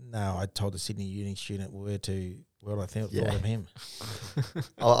 No, I told the Sydney Uni student where I thought of him.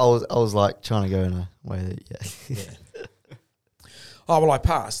 I was like trying to go in a way that, yeah. Oh, well, I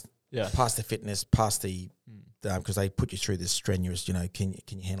passed. Yeah. Passed the fitness, passed the... because they put you through this strenuous, can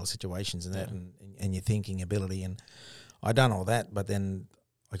you handle situations and that, and your thinking ability, and I done all that, but then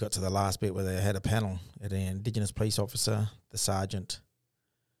I got to the last bit where they had a panel, an Indigenous police officer, the sergeant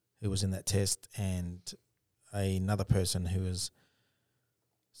who was in that test, and another person who was.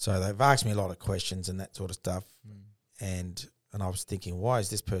 So they've asked me a lot of questions and that sort of stuff, and I was thinking, why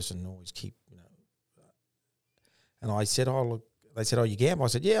is this person always keep, and I said, oh look. They said, you gamble? I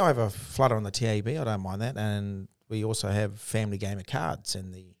said, yeah, I have a flutter on the TAB. I don't mind that. And we also have family game of cards.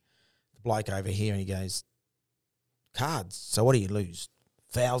 And the bloke over here, and he goes, cards? So what do you lose?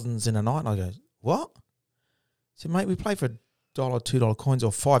 Thousands in a night? And I go, what? I said, mate, we play for $1, $2 coins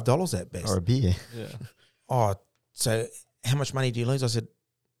or $5 at best. Or a beer. Yeah. Oh, so how much money do you lose? I said,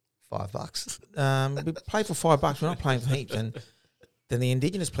 $5. We play for $5. We're not playing for heaps. And then the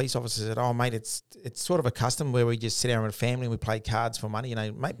Indigenous police officer said, oh, mate, it's sort of a custom where we just sit down with a family and we play cards for money.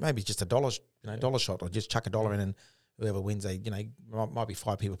 Maybe it's just $1, dollar shot, or just chuck $1 in and whoever wins, they, might be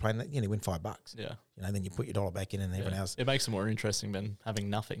 5 people playing, win $5. Yeah. Then you put your dollar back in and everyone else. It makes it more interesting than having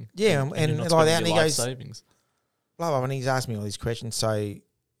nothing. Yeah, and like that, and he goes, savings. blah, blah, and he's asked me all these questions. So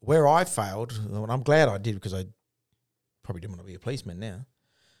where I failed, and I'm glad I did because I probably didn't want to be a policeman now,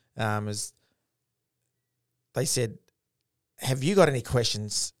 is they said, have you got any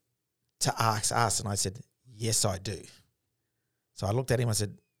questions to ask us? And I said, yes, I do. So I looked at him, I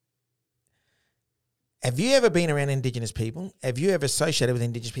said, have you ever been around Indigenous people? Have you ever associated with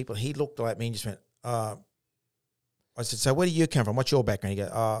Indigenous people? He looked at me and just went, I said, so where do you come from? What's your background? He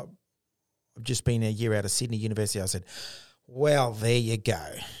goes, I've just been a year out of Sydney University. I said, well, there you go.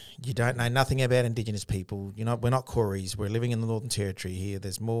 You don't know nothing about Indigenous people. We're not Koreans. We're living in the Northern Territory here.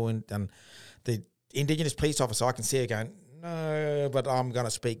 There's more. And the Indigenous police officer, I can see her going, no, but I'm going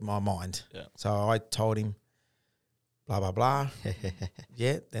to speak my mind. Yeah. So I told him, blah, blah, blah.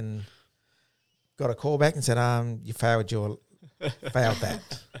 Yeah, then got a call back and said, you failed that.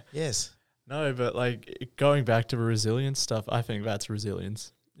 Yes. No, but like going back to resilience stuff, I think that's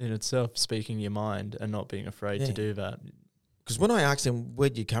resilience in itself, speaking your mind and not being afraid to do that. Because when I asked him,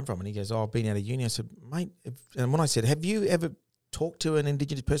 where'd you come from? And he goes, I've been out of uni. I said, mate, and when I said, have you ever talked to an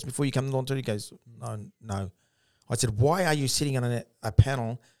Indigenous person before you come to the Northern Territory? He goes, no. I said, why are you sitting on a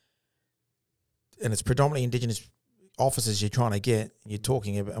panel and it's predominantly Indigenous officers you're trying to get, and you're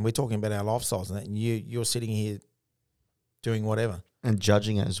talking about, and we're talking about our lifestyles and that, and you're sitting here doing whatever. And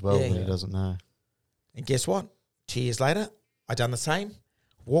judging it as well when he doesn't know. And guess what? 2 years later, I done the same.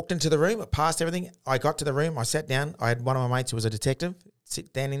 Walked into the room, I passed everything. I got to the room, I sat down. I had one of my mates who was a detective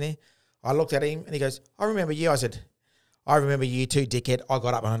standing there. I looked at him and he goes, I remember you. I said, I remember you too, dickhead. I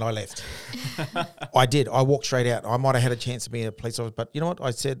got up and I left. I did. I walked straight out. I might have had a chance to be a police officer, but you know what? I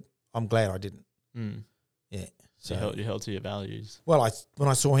said, I'm glad I didn't. Mm. Yeah. So you held to your values. Well, when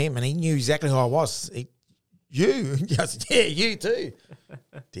I saw him and he knew exactly who I was, you? I said, yeah, you too,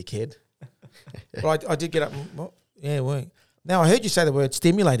 dickhead. But I did get up. Now, I heard you say the word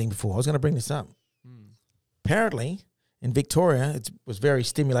stimulating before. I was going to bring this up. Apparently, in Victoria, it was very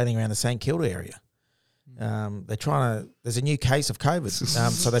stimulating around the St Kilda area. They're trying to. There's a new case of COVID,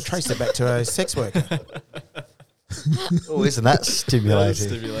 so they traced it back to a sex worker. Oh, isn't that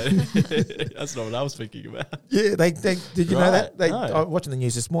stimulating? That's not what I was thinking about. Yeah, they did you know that? No. I was watching the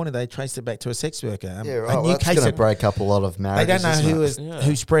news this morning. They traced it back to a sex worker. Yeah, right. A new Well, that's case going to of, break up a lot of they marriages. don't know isn't it?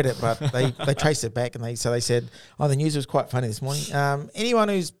 who spread it, but they traced it back, and they said, the news was quite funny this morning. Anyone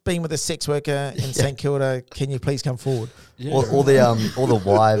who's been with a sex worker in St Kilda, can you please come forward? Yeah. All the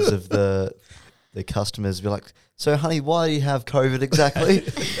wives of the customers be like, so honey, why do you have COVID exactly?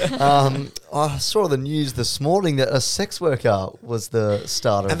 I saw the news this morning that a sex worker was the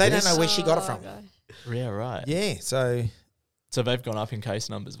starter. And they of this. don't know where she got it from. God. Yeah, right. Yeah, so they've gone up in case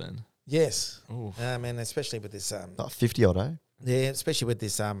numbers then. yes, Ooh. and especially with this, Like 50 odd, eh? yeah, especially with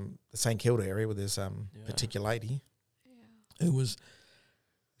this, the St Kilda area with this particular lady who was,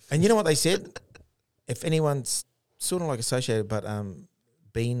 and you know what they said? If anyone's sort of like associated, but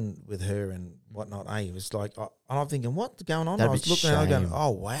been with her and whatnot, it was like, and I'm thinking, what's going on? That'd I was be looking at her going, shame.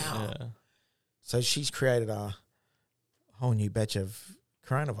 oh wow. Yeah. So she's created a whole new batch of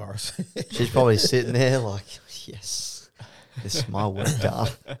coronavirus. She's probably sitting there like, yes, this is my work done.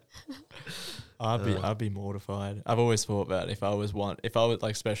 I'd be mortified. I've always thought about if I was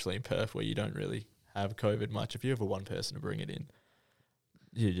like, especially in Perth where you don't really have COVID much, if you have one person to bring it in,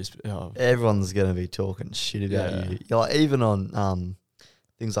 you just Everyone's going to be talking shit about you. You're like, even on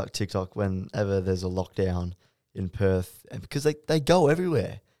things like TikTok, whenever there's a lockdown in Perth, and because they go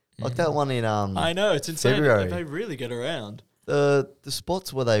everywhere. Like that one in I know, it's insane. February. They really get around. The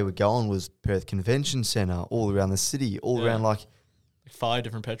spots where they were going was Perth Convention Centre, all around the city, all around like 5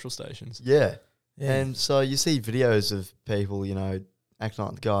 different petrol stations. yeah. Yeah. And so you see videos of people, acting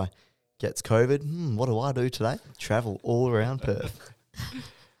like the guy gets COVID. What do I do today? Travel all around Perth.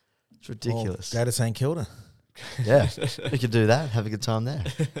 It's ridiculous. Go to St Kilda. Yeah, you could do that. Have a good time there.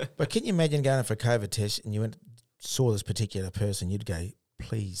 But can you imagine going for a COVID test and you saw this particular person, you'd go,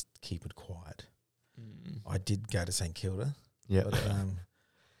 please keep it quiet. I did go to St Kilda. Yeah. But,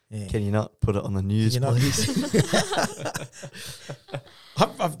 yeah. Can you not put it on the news, Can you not- please?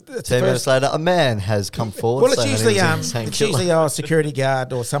 10 10 minutes later, a man has come forward. Well, it's saying usually he was in St. it's Kilda. usually a security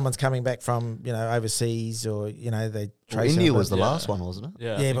guard or someone's coming back from overseas, or they Well, trace. India them, was the Yeah. last one, wasn't it? Yeah,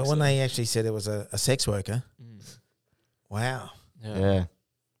 I yeah, think but when so. they actually said it was a sex worker, wow, Yeah.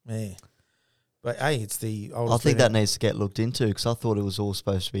 yeah. But hey, it's the old. I think that needs to get looked into because I thought it was all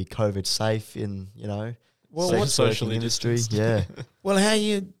supposed to be COVID safe in, Well, sex what- socially working industry. distanced. Yeah. Well, how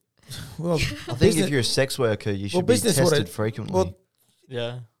you? Well, I think if you're a sex worker, you should be business tested would've- frequently. well,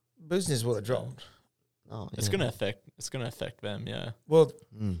 Yeah. business would have dropped. Oh, It's yeah. going to affect It's going to affect them, yeah. Well,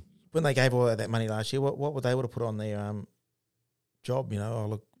 Mm. when they gave all that money last year, what would they would have put on their job? Oh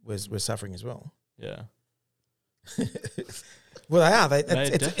look, we're suffering as well. Yeah. Well, they are.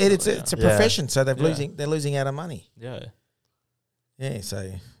 It's a Yeah. profession, so they're Yeah. losing out on money. Yeah. Yeah.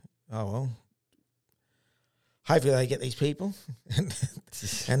 So, oh well. Hopefully they get these people,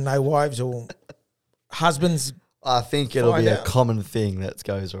 and no wives or husbands. I think it'll Find be a out. common thing that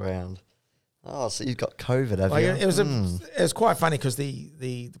goes around. Oh, so you've got COVID, have Like, you? it was quite funny because the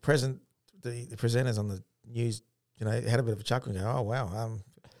presenters on the news, had a bit of a chuckle and go, "Oh wow,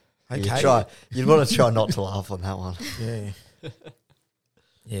 okay, You'd want to try not to laugh on that one. yeah,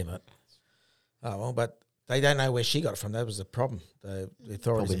 yeah, but but they don't know where she got it from. That was the problem. The authorities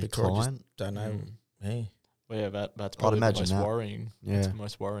Probably in a Victoria just client. don't know. Mm. Yeah. Well, yeah, that's probably the imagine most that. worrying. Yeah. That's the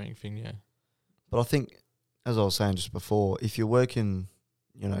most worrying thing, yeah. But I think, as I was saying just before, if you're working,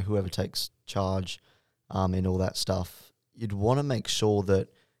 whoever takes charge in all that stuff, you'd want to make sure that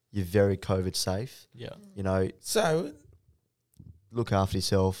you're very COVID safe. Yeah. So Look after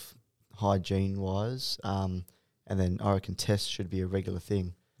yourself hygiene-wise, and then I reckon tests should be a regular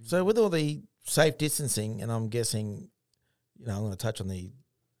thing. So with all the safe distancing, and I'm guessing, I'm going to touch on the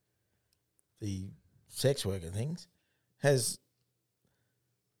sex worker things, has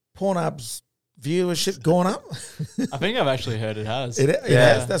Pornhub's viewership gone up? I think I've actually heard it has. It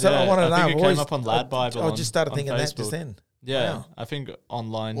has. That's what I want to know. I think I've it always- came up on Lad Bible. I just started on thinking that Facebook. just then. Yeah, Wow. I think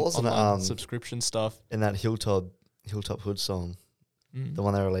online Wasn't it, subscription stuff. In that Hilltop Hood song, Mm. the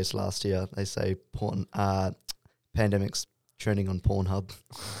one they released last year, they say pandemic's trending on Pornhub,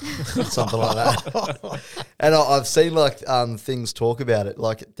 something like that. And I've seen things talk about it.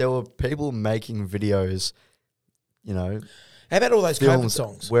 Like there were people making videos, How about all those COVID films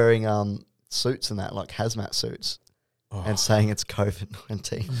songs? wearing suits and that, like hazmat suits, Oh. and saying it's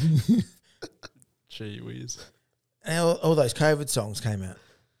COVID-19. Gee whiz. And all those COVID songs came out.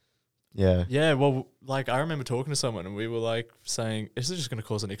 Yeah. Yeah, well, I remember talking to someone and we were saying, this is just going to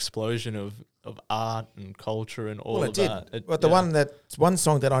cause an explosion of art and culture and all Well, of it did. that. But the one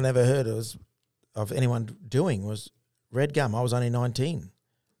song that I never heard of anyone doing was Red Gum. I was only 19.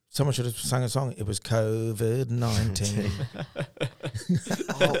 Someone should have sung a song. It was COVID-19.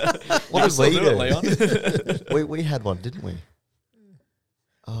 What did we do? Leon? we had one, didn't we?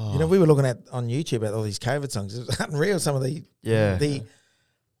 Oh, We were looking at on YouTube at all these COVID songs. It was unreal. Some of the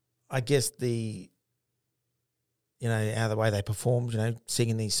I guess how the way they performed,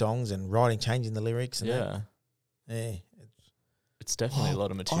 singing these songs and writing, changing the lyrics. And Yeah. yeah. It's definitely a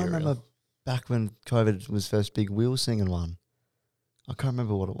lot of material. I remember back when COVID was first big, we were singing one. I can't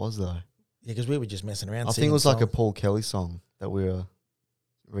remember what it was though. Yeah, because we were just messing around. I think it was like a Paul Kelly song that we were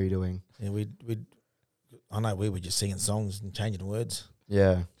redoing. Yeah, I know we were just singing songs and changing the words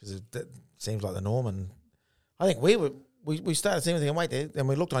Yeah. because that seems like the norm. And I think we started seeing thinking, wait, and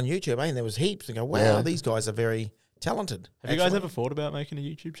we looked on YouTube, and there was heaps, and go, wow, Yeah. these guys are very talented. Have you guys actually. ever thought about making a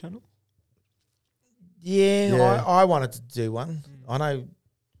YouTube channel? Yeah. I wanted to do one. I know,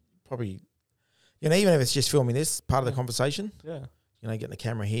 probably, even if it's just filming this part of the conversation, Yeah. getting the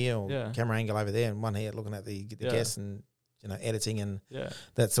camera here or Yeah. camera angle over there, and one here looking at the Yeah. guests and editing and Yeah.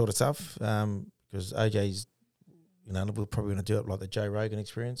 that sort of stuff. Because OJ's, we're probably going to do it like the Joe Rogan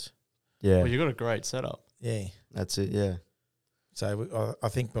experience. Yeah. Well, you got a great setup. Yeah. That's it. Yeah. So I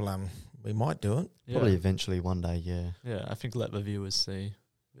think we might do it. Yeah. Probably eventually one day. Yeah. Yeah, I think let the viewers see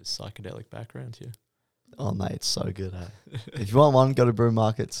the psychedelic background here. Oh, mate, it's so good. If you want one, go to Brew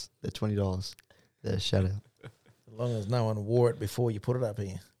Markets. They're $20. Yeah, shout out. As long as no one wore it before you put it up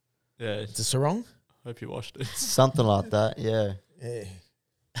here. Yeah, It's a sarong? hope you washed it. Something like that. Yeah. Yeah.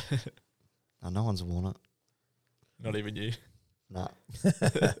 No one's worn it. Not even you. Nah.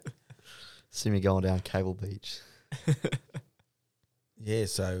 See me going down Cable Beach. Yeah,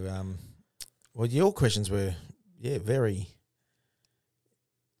 so, your questions were, very...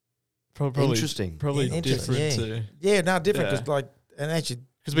 Probably Interesting. Probably Interesting, different Yeah, no, different, Yeah. because, and actually...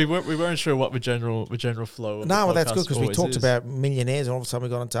 because we weren't sure what the general flow of No, the well, that's podcast good, because we always talked is. about millionaires, and all of a sudden we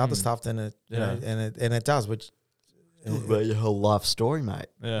got into other Mm. stuff, then it, Yeah. and it does, which... Talk about your whole life story, mate.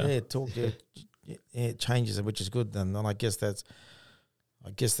 Yeah. It changes it, which is good. And I guess that's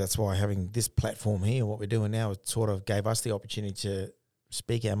why having this platform here, what we're doing now, it sort of gave us the opportunity to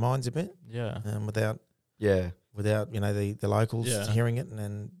speak our minds a bit, Yeah. without Yeah. the locals Yeah. hearing it, and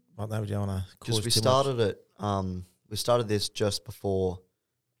then I don't want to Because cause we too started it. We started this just before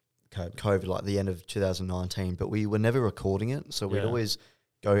much COVID, like the end of 2019, but we were never recording it. So we'd Yeah. always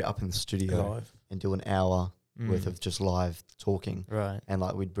go up in the studio live. and do an hour worth Mm. of just live talking, Right. and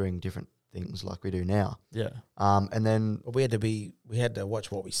we'd bring different things like we do now. Yeah. And then But we had to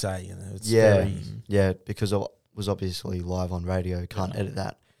watch what we say. It's Yeah. very, Mm. yeah, because I was obviously live on radio. Can't edit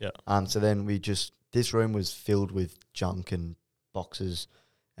that. Yeah. So then this room was filled with junk and boxes.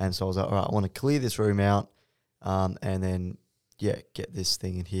 And so I was like, all right, I want to clear this room out. And then, get this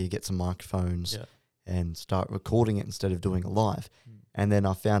thing in here, get some microphones and start recording it instead of doing it live. And then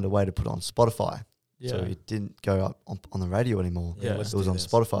I found a way to put it on Spotify. So it didn't go up on the radio anymore. Yeah. It was on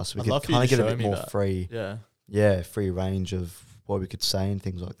Spotify. So we could kind of get a bit more free. Free range of what we could say and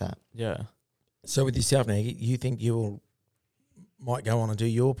things like that. Yeah. So with yourself now, you think might go on and do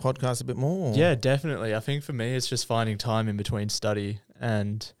your podcast a bit more? Or? Yeah, definitely. I think for me, it's just finding time in between study.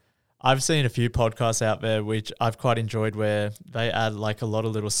 And I've seen a few podcasts out there which I've quite enjoyed where they add like a lot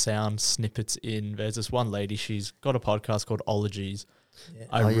of little sound snippets in. There's this one lady, she's got a podcast called Ologies. Yeah.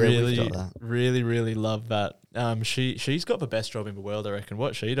 I really love that. She's got the best job in the world, I reckon.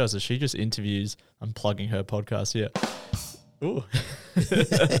 What she does is she just interviews. I'm plugging her podcast here. Ooh.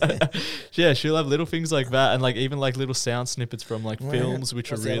 Yeah, she'll have little things like that, and like even like little sound snippets from like films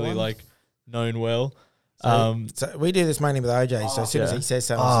which are really like known well. So we do this mainly with OJ. So as soon as he says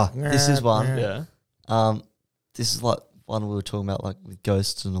something, this is one. Yeah. This is like one we were talking about, like with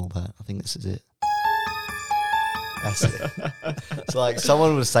ghosts and all that. I think this is it. That's it. So like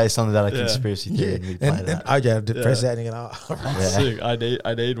someone would say something about a conspiracy theory and we play that. OJ would press that and you go, sick.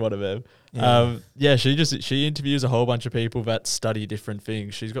 I need one of them. She interviews a whole bunch of people that study different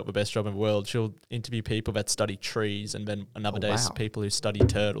things. She's got the best job in the world. She'll interview people that study trees, and then another day people who study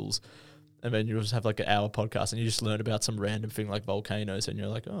turtles. And then you just have like an hour podcast and you just learn about some random thing like volcanoes, and you're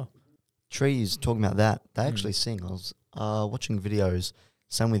like, oh. Trees, talking about that, they actually sing. I was watching videos,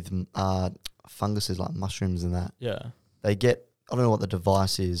 same with funguses like mushrooms and that. Yeah. They get, I don't know what the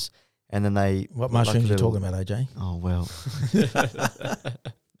device is, and then they... What mushrooms are you talking about, AJ? Oh, well.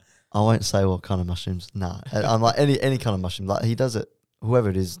 I won't say what kind of mushrooms. Nah. I'm like any kind of mushroom. Like he does it, whoever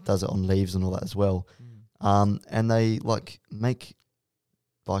it is, does it on leaves and all that as well. And they like make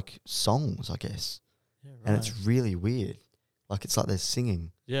like songs, I guess. Yeah, right. And it's really weird. Like it's like they're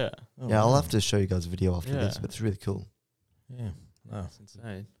singing. Yeah. I'll have to show you guys a video after this, but it's really cool. Yeah. Oh. That's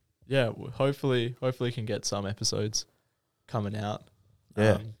insane. Yeah, hopefully can get some episodes coming out.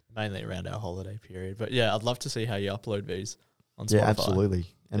 Yeah. Mainly around our holiday period. But yeah, I'd love to see how you upload these on Spotify. Yeah, absolutely.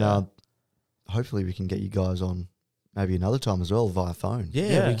 And hopefully we can get you guys on maybe another time as well via phone.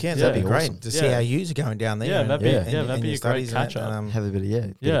 Yeah, we can. That'd be great awesome. To see how you are going down there. Yeah, that'd be a great catch up. Have a bit of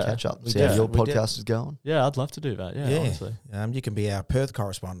a catch up. See how your podcast is going. Yeah, I'd love to do that. Yeah, honestly. You can be our Perth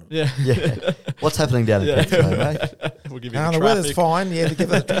correspondent. Yeah. What's happening down in Perth today, mate? We'll give you the weather's fine. Yeah,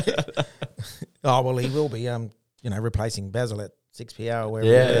 oh well, he will be. Replacing Basil at 6 p.m.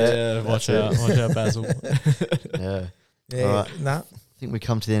 Yeah. Watch out, Basil. Yeah. All right. No. I think we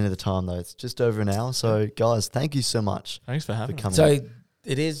come to the end of the time though. It's just over an hour. So guys, thank you so much. Thanks for having me. So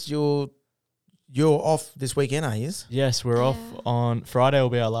it is you're off this weekend, are you? Yes, we're off on Friday.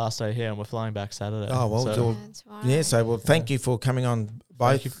 Will be our last day here, and we're flying back Saturday. Oh well, so thank you for coming on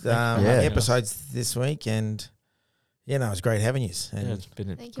both episodes this week, and it was great having you. And it's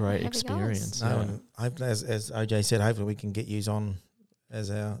been a great experience. And as OJ said, hopefully we can get you on. As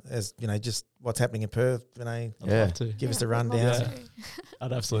just what's happening in Perth, I'd love to. Give us the rundown. Yeah.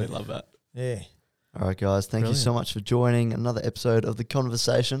 I'd absolutely love that. Yeah. All right, guys. Thank you so much for joining another episode of The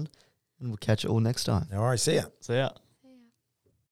Conversation, and we'll catch you all next time. All right. See ya. See ya.